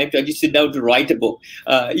had the time to actually sit down to write a book.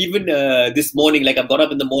 Even this morning, like I've got up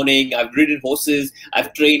in the morning, I've ridden horses,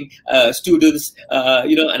 I've trained students,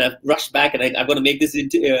 and I've rushed back, and I've got to make this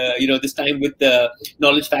into, this time with the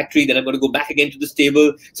Knowledge Factory. Then I'm going to go back again to the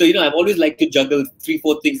stable. So, I've always liked to juggle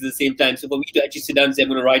 3-4 things at the same time. So for me to actually sit down and say I'm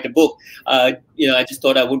going to write a book, I just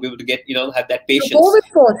thought I wouldn't be able to get, have that patience. So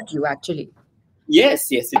COVID forced you, actually. Yes,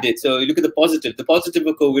 it did. So you look at the positive. The positive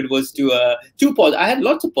of COVID was I had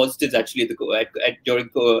lots of positives actually during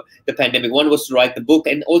the pandemic. One was to write the book,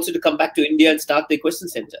 and also to come back to India and start the Equestrian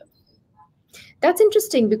Center. That's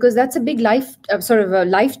interesting, because that's a big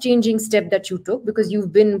life-changing step that you took, because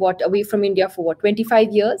you've been away from India for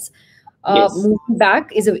 25 years. Yes. Moving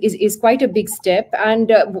back is quite a big step.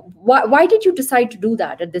 And why did you decide to do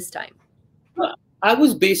that at this time? I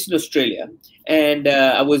was based in Australia, and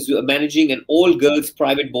I was managing an all-girls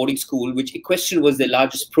private boarding school, which Equestrian was their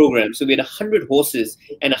largest program. So we had 100 horses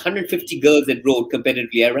and 150 girls that rode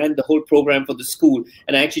competitively. I ran the whole program for the school,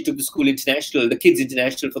 and I actually took the school international, the kids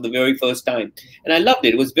international, for the very first time. And I loved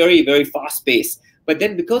it. It was very, very fast-paced. But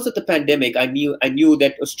then, because of the pandemic, I knew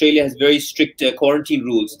that Australia has very strict quarantine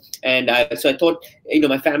rules, and so I thought,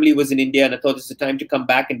 my family was in India, and I thought it's the time to come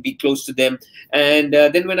back and be close to them. And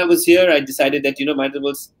then, when I was here, I decided that might as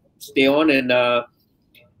well stay on, and the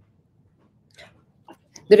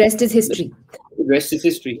rest is history. The rest is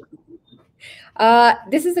history.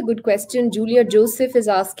 This is a good question. Julia Joseph is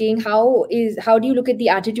asking, how do you look at the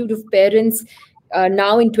attitude of parents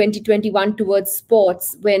now in 2021 towards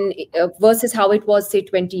sports versus how it was, say,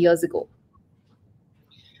 20 years ago?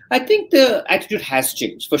 I think the attitude has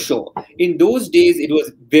changed, for sure. In those days, it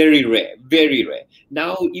was very rare, very rare.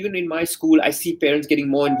 Now, even in my school, I see parents getting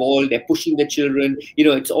more involved. They're pushing their children.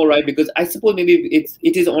 It's all right, because I suppose maybe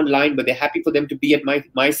it is online, but they're happy for them to be at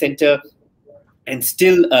my center and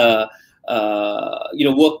still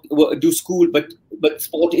do school, but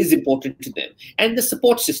sport is important to them. And the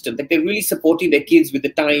support system, that they're really supporting their kids with the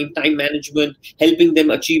time management, helping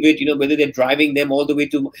them achieve it, whether they're driving them all the way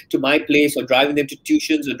to my place, or driving them to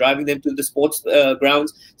tuitions, or driving them to the sports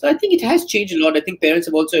grounds. So I think it has changed a lot. I think parents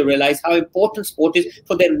have also realized how important sport is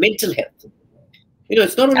for their mental health.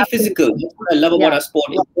 It's not only physical. That's what I love about our sport.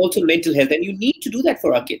 It's also mental health, and you need to do that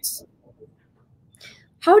for our kids.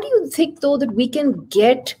 How do you think, though, that we can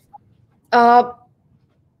get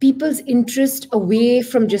people's interest away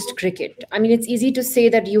from just cricket? I mean, it's easy to say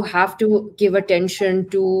that you have to give attention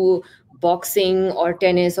to boxing or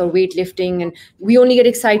tennis or weightlifting, and we only get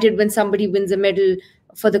excited when somebody wins a medal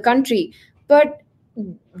for the country. But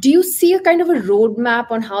do you see a kind of a roadmap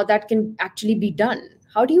on how that can actually be done?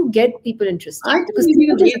 How do you get people interested? Because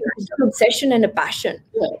it's an obsession and a passion.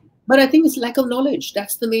 Yeah. But I think it's lack of knowledge.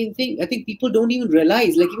 That's the main thing. I think people don't even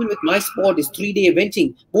realize, like even with my sport, is 3-day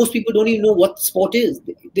eventing. Most people don't even know what the sport is.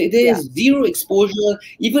 There's zero exposure.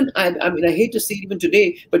 Even, I hate to say it even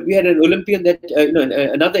today, but we had an Olympian that,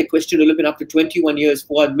 another equestrian Olympian after 21 years,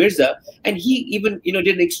 Fuad Mirza, and he even, did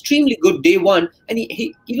an extremely good day one, and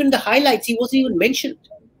he even the highlights, he wasn't even mentioned.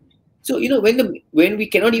 So, when we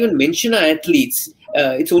cannot even mention our athletes,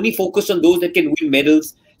 it's only focused on those that can win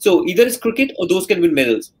medals. So either it's cricket or those can win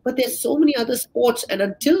medals. But there's so many other sports, and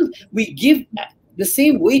until we give the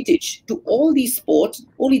same weightage to all these sports,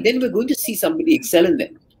 only then we're going to see somebody excel in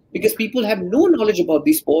them. Because people have no knowledge about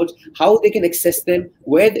these sports, how they can access them,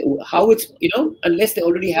 how it's, unless they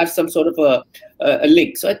already have some sort of a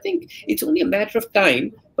link. So I think it's only a matter of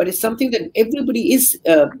time, but it's something that everybody is,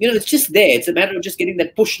 it's just there. It's a matter of just getting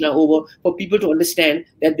that push now over for people to understand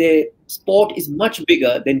that their sport is much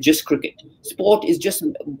bigger than just cricket. Sport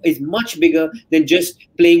is much bigger than just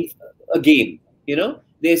playing a game,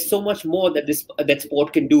 There's so much more that that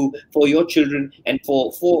sport can do for your children and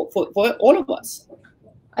for all of us.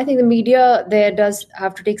 I think the media there does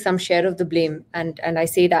have to take some share of the blame, and I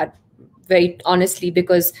say that very honestly,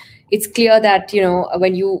 because it's clear that, you know,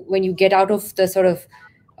 when you get out of the sort of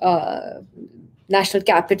uh, national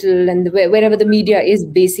capital and wherever the media is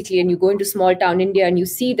basically, and you go into small town India and you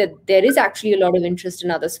see that there is actually a lot of interest in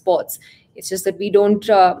other sports. It's just that we don't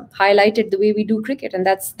highlight it the way we do cricket, and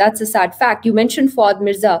that's a sad fact. You mentioned Fawad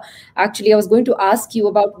Mirza. Actually, I was going to ask you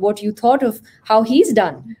about what you thought of how he's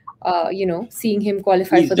done. You know, seeing him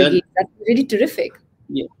qualify for the game, that's really terrific.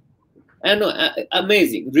 Yeah. And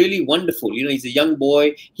amazing, really wonderful. You know, he's a young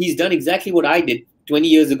boy. He's done exactly what I did 20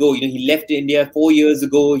 years ago. You know, he left India 4 years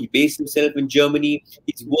ago. He based himself in Germany.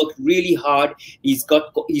 He's worked really hard. He's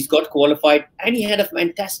got qualified, and he had a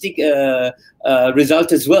fantastic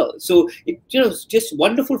result as well. So it's just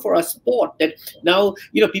wonderful for our sport that now,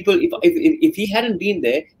 you know, people, if he hadn't been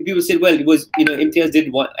there, people said, well, it was, you know, Imtiaz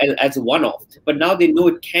did one as a one-off, but now they know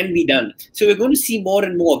it can be done. So we're going to see more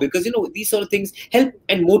and more, because, you know, these sort of things help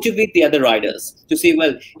and motivate the other riders to say,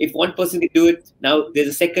 well, if one person can do it, now there's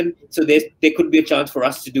a second, so there could be a chance for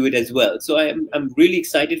us to do it as well. So I'm really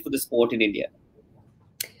excited for the sport in India.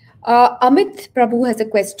 Amit Prabhu has a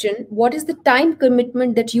question. What is the time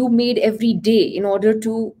commitment that you made every day in order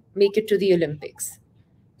to make it to the Olympics?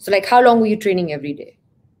 So, like, how long were you training every day?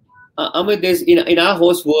 Amit, there's in our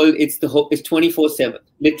horse world, it's 24/7.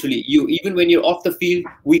 Literally, even when you're off the field,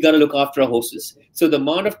 we gotta look after our horses. So the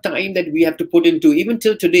amount of time that we have to put into, even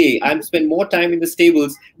till today, I'm spend more time in the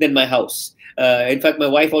stables than my house. In fact, my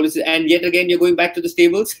wife always says, and yet again, you're going back to the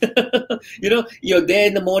stables. You know, you're there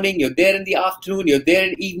in the morning, you're there in the afternoon, you're there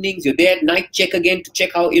in evenings, you're there at night, check again to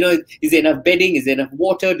check how, you know, is there enough bedding? Is there enough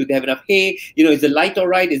water? Do they have enough hay? You know, is the light all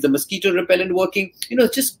right? Is the mosquito repellent working? You know,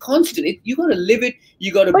 it's just constant. You got to live it.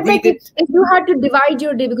 You got to breathe it. If you had to divide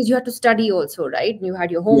your day, because you had to study also, right? You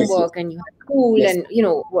had your homework, yes, and you had school, yes, and, you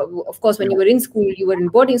know, of course, when you were in school, you were in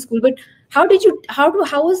boarding school. But how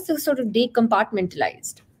was the sort of day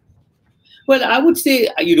compartmentalized? Well, I would say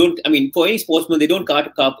for any sportsman, they don't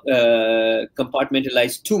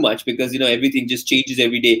compartmentalize too much, because, you know, everything just changes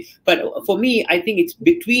every day. But for me, I think it's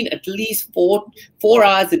between at least 4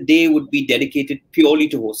 hours a day would be dedicated purely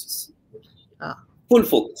to horses. Full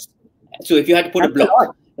focus. So if you had to put a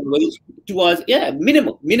block, 2 hours, yeah,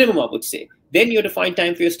 minimum, I would say. Then you have to find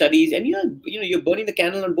time for your studies, and you're burning the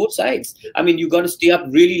candle on both sides. I mean, you got to stay up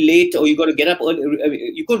really late, or you got to get up early. I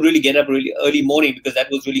mean, you couldn't really get up really early morning, because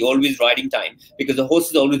that was really always riding time, because the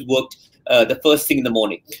horses always worked the first thing in the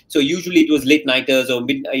morning. So usually it was late nighters or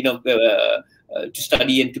to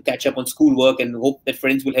study and to catch up on schoolwork, and hope that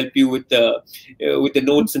friends will help you with the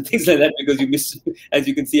notes and things like that, because you miss. As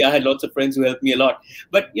you can see, I had lots of friends who helped me a lot.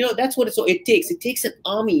 But, you know, that's what it takes. It takes an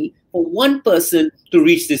army for one person to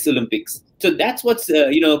reach this Olympics. So that's what's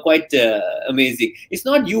quite amazing. It's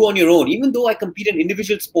not you on your own. Even though I compete in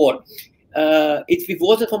individual sport, if it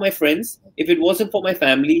wasn't for my friends, if it wasn't for my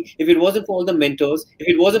family, if it wasn't for all the mentors, if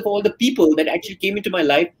it wasn't for all the people that actually came into my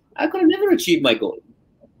life, I could have never achieved my goal.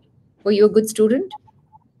 Were you a good student?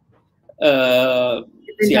 I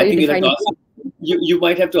think you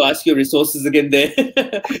might have to ask your resources again there. No,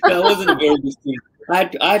 I wasn't a very good student.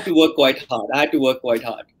 I had to work quite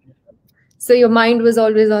hard. So your mind was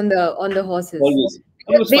always on the horses. Always.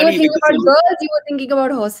 They were thinking about girls, you were thinking about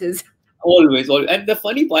horses. Always. And the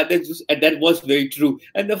funny part, that was very true.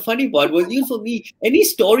 And the funny part was, even for me, any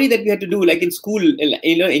story that we had to do, like in school,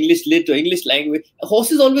 English lit or English language,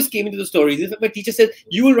 horses always came into the stories. In fact, my teacher said,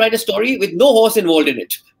 you will write a story with no horse involved in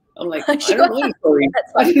it. I'm like, I don't know any story.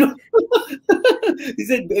 I don't know. He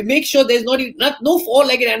said, make sure there's no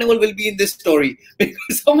four-legged animal will be in this story.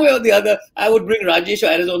 Because somewhere or the other, I would bring Rajesh or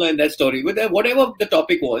Arizona in that story. But whatever the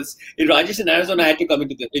topic was, Rajesh and Arizona had to come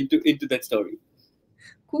into that story.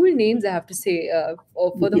 Cool names, I have to say,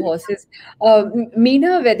 for the horses.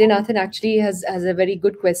 Meena Vedyanathan actually has a very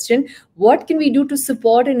good question. What can we do to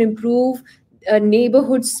support and improve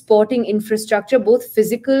neighborhood sporting infrastructure, both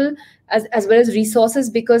physical as well as resources,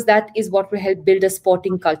 because that is what will help build a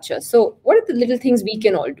sporting culture? So what are the little things we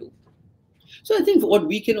can all do? So I think what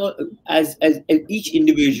we can, as each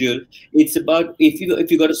individual, it's about if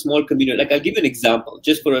you got a small community. Like, I'll give you an example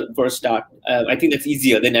just for a start. I think that's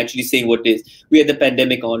easier than actually saying what it is. We had the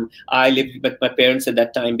pandemic on. I lived with my parents at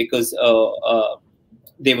that time because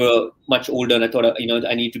they were much older, and I thought,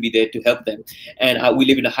 I need to be there to help them. And we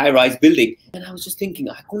live in a high-rise building, and I was just thinking,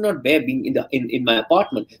 I could not bear being in my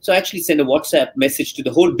apartment. So I actually sent a WhatsApp message to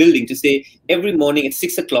the whole building to say, every morning at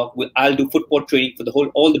 6 o'clock, I'll do football training for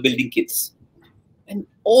all the building kids. And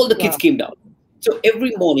all the kids came down. So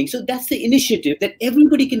every morning, so that's the initiative that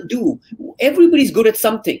everybody can do. Everybody's good at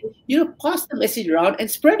something. Pass the message around and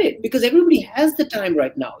spread it, because everybody has the time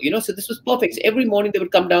right now. So this was perfect. So every morning they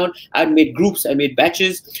would come down. I made groups, I made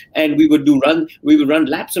batches, and we would run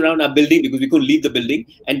laps around our building, because we couldn't leave the building,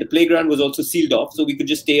 and the playground was also sealed off, so we could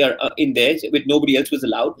just stay in there with nobody else was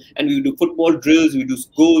allowed. And we would do football drills, we would do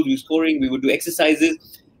goals, we would scoring, we would do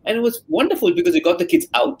exercises, and it was wonderful because it got the kids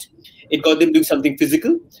out. It got them doing something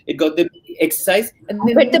physical. It got them exercise. And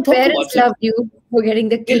then but the parents loved you for getting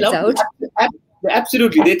the kids out.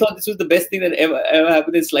 Absolutely. They thought this was the best thing that ever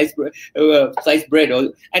happened in sliced bread.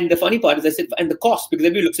 And the funny part is, I said, and the cost, because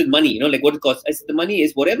everybody looks at money, like what it costs. I said, the money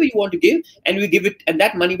is whatever you want to give, and we give it, and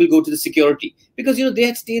that money will go to the security. Because, they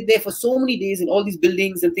had stayed there for so many days in all these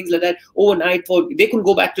buildings and things like that overnight. They couldn't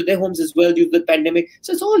go back to their homes as well due to the pandemic.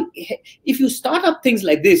 So it's all, if you start up things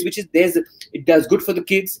like this, which is, it does good for the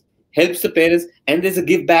kids, helps the parents, and there's a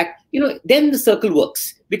give back, then the circle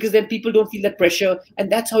works, because then people don't feel that pressure,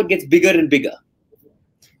 and that's how it gets bigger and bigger.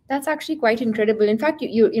 That's actually quite incredible. In fact,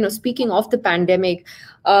 speaking of the pandemic,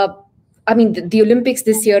 the Olympics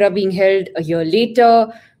this year are being held a year later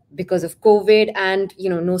because of COVID, and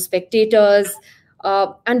no spectators,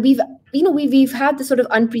 and we've had the sort of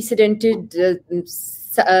unprecedented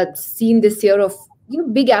scene this year of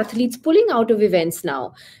big athletes pulling out of events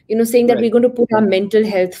now, saying that we're going to put our mental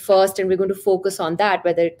health first and we're going to focus on that,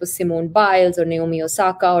 whether it was Simone Biles or Naomi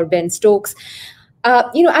Osaka or Ben Stokes.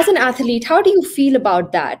 As an athlete, how do you feel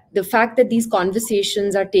about that? The fact that these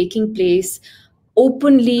conversations are taking place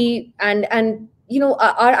openly, and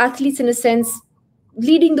our athletes, in a sense,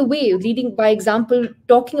 leading the way, leading by example,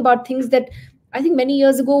 talking about things that I think many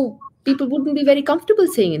years ago people wouldn't be very comfortable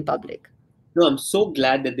saying in public. No, I'm so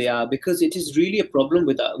glad that they are, because it is really a problem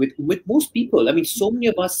with most people. I mean, so many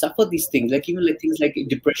of us suffer these things, even things like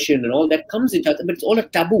depression and all that comes into it, but it's all a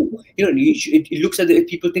taboo. It looks at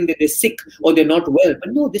people think that they're sick or they're not well,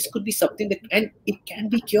 but no, this could be something and it can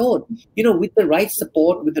be cured. With the right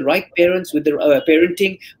support, with the right parents, with the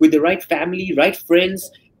parenting, with the right family, right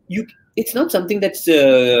friends. It's not something that's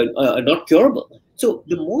not curable. So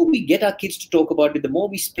the more we get our kids to talk about it, the more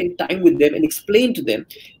we spend time with them and explain to them,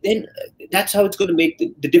 then that's how it's going to make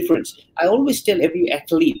the difference. I always tell every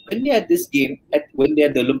athlete, when they're at this game, when they're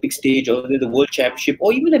at the Olympic stage or they're the World Championship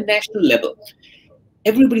or even at national level,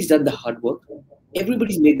 everybody's done the hard work.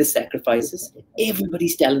 Everybody's made the sacrifices.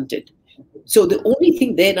 Everybody's talented. So the only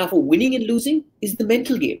thing there now for winning and losing is the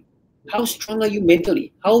mental game. How strong are you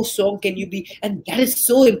mentally? How strong can you be? And that is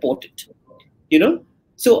so important,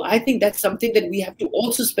 So I think that's something that we have to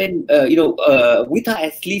also spend, with our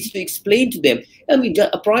athletes to explain to them. I mean,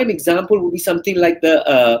 a prime example would be something like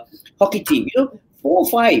the hockey team,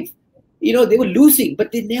 4-5, they were losing,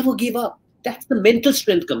 but they never gave up. That's the mental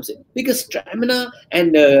strength comes in, because stamina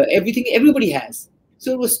and everything everybody has.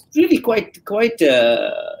 So it was really quite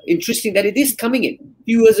interesting that it is coming in. A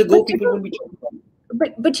few years ago, people wouldn't be talking about it.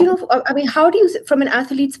 But how do you, from an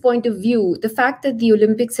athlete's point of view, the fact that the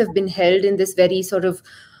Olympics have been held in this very sort of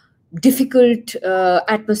difficult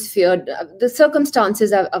atmosphere, the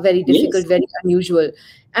circumstances are very difficult, very unusual.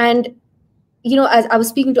 And, as I was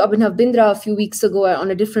speaking to Abhinav Bindra a few weeks ago on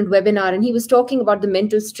a different webinar, and he was talking about the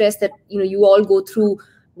mental stress that, you all go through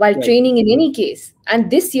while training in any case. And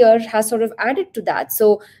this year has sort of added to that.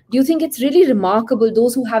 So do you think it's really remarkable,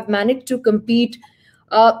 those who have managed to compete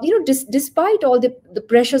despite all the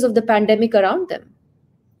pressures of the pandemic around them?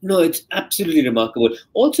 No, it's absolutely remarkable.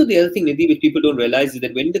 Also, the other thing, Nidhi, which people don't realize is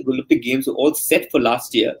that when the Olympic Games were all set for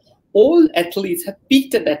last year, all athletes have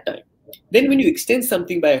peaked at that time. Then when you extend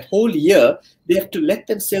something by a whole year, they have to let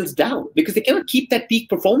themselves down, because they cannot keep that peak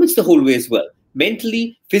performance the whole way as well.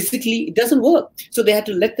 Mentally, physically, it doesn't work. So they had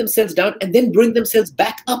to let themselves down and then bring themselves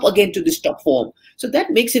back up again to this top form. So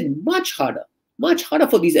that makes it much harder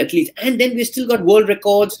for these athletes. And then we've still got world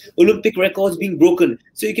records, Olympic records being broken.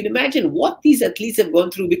 So you can imagine what these athletes have gone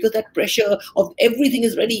through, because that pressure of everything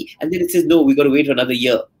is ready. And then it says, no, we got to wait for another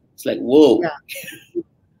year. It's like, whoa.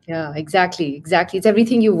 Yeah, exactly. It's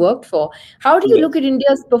everything you worked for. How do you look at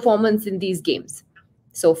India's performance in these games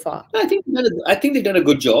so far? I think they've done a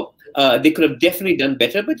good job. They could have definitely done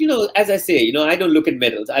better. But, as I say, I don't look at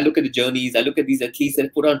medals. I look at the journeys. I look at these athletes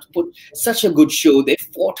that put such a good show. They've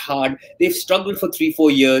fought hard. They've struggled for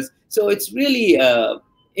 3-4 years. So it's really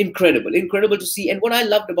incredible to see. And what I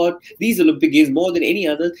loved about these Olympic Games more than any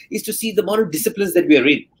other is to see the amount of disciplines that we are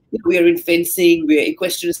in. We are in fencing. We're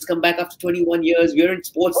equestrians come back after 21 years. We're in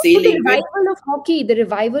sports sailing. The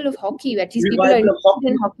revival of hockey. At least people are interested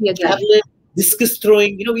in hockey again. discus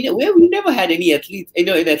throwing, we never had any athletes, in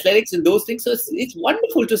athletics and those things. So it's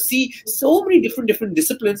wonderful to see so many different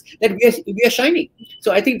disciplines that we are shining.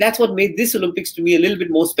 So I think that's what made this Olympics to me a little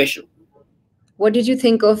bit more special. What did you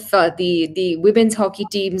think of the women's hockey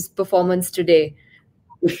team's performance today?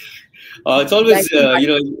 It's always,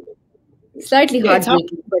 slightly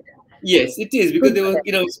heartbreaking. But yes, it is, because they were,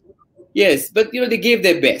 yes, but they gave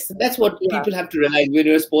their best. That's what people have to realize when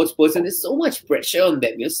you're a sports person. There's so much pressure on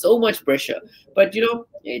them. There's so much pressure, but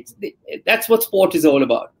that's what sport is all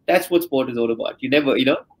about. That's what sport is all about. You never,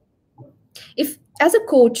 If, as a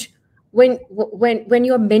coach, when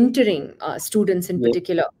you're mentoring students in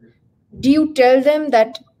particular, do you tell them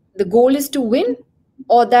that the goal is to win,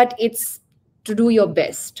 or that it's to do your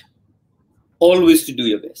best? Always to do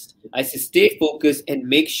your best. I say stay focused and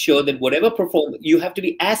make sure that whatever perform, you have to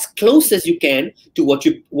be as close as you can to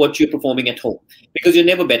what you're performing at home, because you're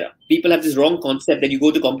never better. People have this wrong concept that you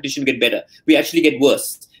go to competition, get better. We actually get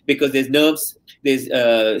worse, because there's nerves,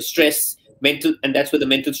 there's stress, mental, and that's where the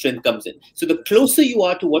mental strength comes in. So the closer you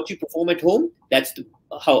are to what you perform at home, that's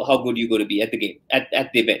how good you're going to be at the game,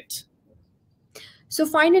 at the event. So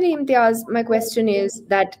finally, Imtiaz, my question is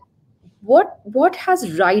that what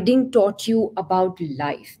has riding taught you about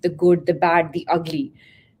life, the good, the bad, the ugly?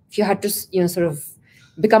 If you had to, sort of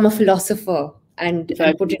become a philosopher and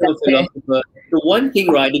put it up there. The one thing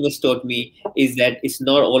riding has taught me is that it's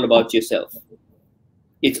not all about yourself.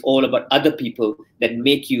 It's all about other people that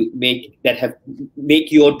make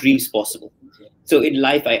your dreams possible. So in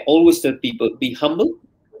life, I always tell people, be humble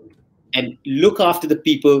and look after the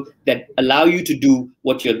people that allow you to do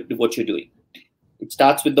what you're doing. It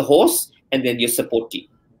starts with the horse, and then your support team,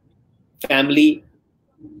 family,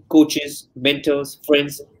 coaches, mentors,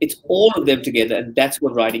 friends. It's all of them together, and that's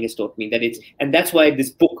what riding has taught me. And that's why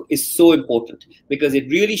this book is so important, because it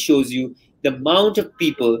really shows you the amount of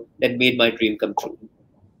people that made my dream come true.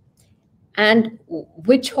 And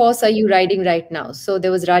which horse are you riding right now? So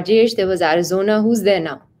there was Rajesh, there was Arizona. Who's there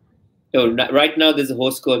now? So right now there's a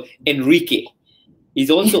horse called Enrique. He's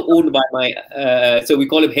also owned by so we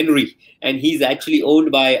call him Henry, and he's actually owned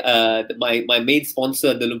by my main sponsor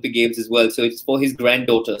at the Olympic Games as well. So it's for his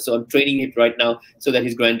granddaughter. So I'm training it right now so that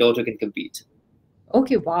his granddaughter can compete.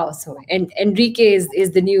 Okay, wow. So Enrique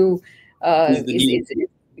is the new.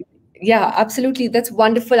 Yeah, absolutely. That's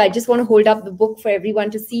wonderful. I just want to hold up the book for everyone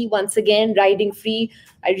to see once again, Riding Free.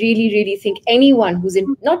 I really, really think anyone who's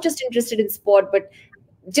not just interested in sport, but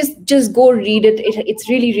just go read it. It's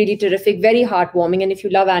really, really terrific, very heartwarming. And if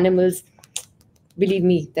you love animals, believe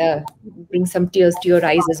me, bring some tears to your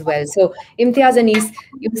eyes as well. So Imtiaz Anees,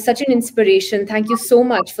 you're such an inspiration. Thank you so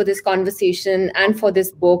much for this conversation and for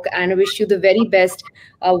this book. And I wish you the very best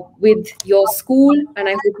with your school. And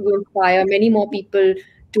I hope you inspire many more people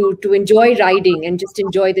to enjoy riding and just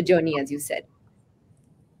enjoy the journey, as you said.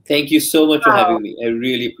 Thank you so much for having me. I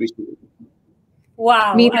really appreciate it.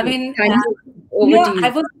 Wow. Nidhi, I mean, thank you. Over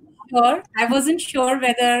to you. I wasn't sure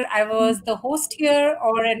whether I was the host here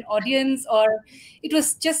or an audience, or it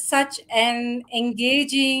was just such an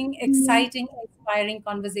engaging, exciting, inspiring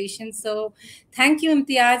conversation. So thank you,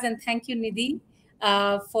 Imtiaz, and thank you, Nidhi,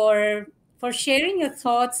 for sharing your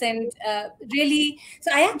thoughts. And really,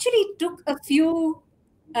 so I actually took a few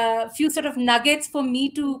sort of nuggets for me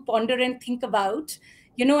to ponder and think about.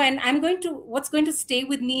 And what's going to stay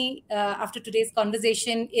with me after today's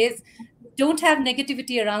conversation is, don't have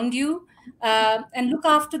negativity around you, and look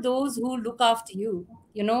after those who look after you.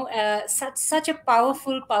 Such a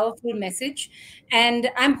powerful message. And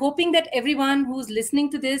I'm hoping that everyone who's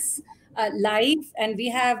listening to this live, and we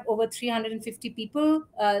have over 350 people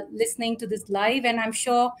listening to this live, and I'm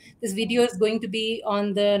sure this video is going to be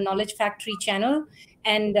on the Knowledge Factory channel,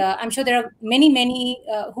 and I'm sure there are many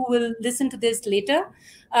who will listen to this later.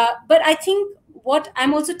 But I think what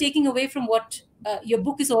I'm also taking away from what your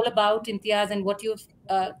book is all about, Imtiaz, and what you've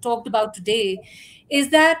talked about today, is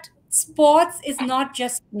that sports is not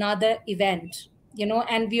just another event,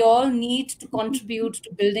 and we all need to contribute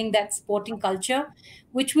to building that sporting culture,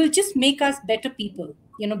 which will just make us better people,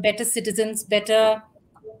 better citizens, better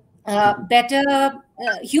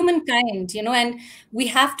humankind, and we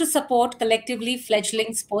have to support collectively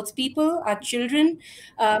fledgling sports people, our children,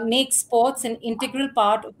 make sports an integral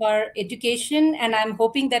part of our education. And I'm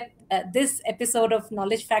hoping that this episode of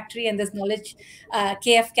Knowledge Factory and this Knowledge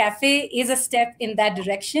KF Cafe is a step in that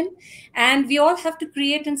direction. And we all have to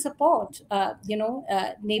create and support,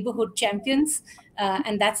 neighborhood champions.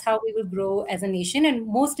 And that's how we will grow as a nation. And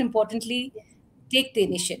most importantly, take the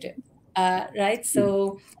initiative. right?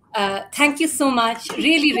 So thank you so much.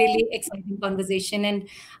 Really, really exciting conversation. And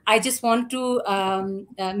I just want to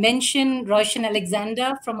mention Roshan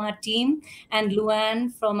Alexander from our team and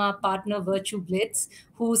Luann from our partner Virtue Blitz,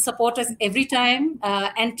 who support us every time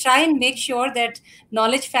and try and make sure that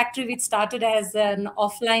Knowledge Factory, which started as an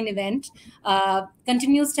offline event,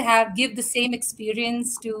 continues to give the same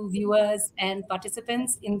experience to viewers and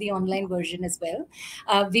participants in the online version as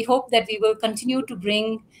well. We hope that we will continue to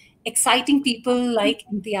bring exciting people like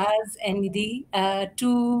Imtiaz and Nidhi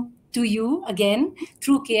to you again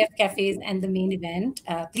through KF Cafes and the main event.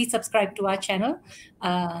 Please subscribe to our channel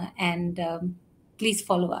and please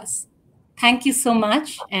follow us. Thank you so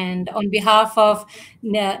much. And on behalf of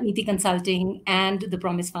Nidhi Consulting and the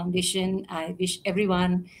Promise Foundation, I wish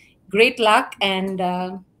everyone great luck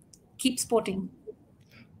and keep sporting.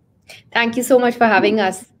 Thank you so much for having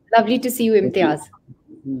us. Lovely to see you, Imtiaz.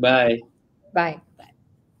 Bye. Bye.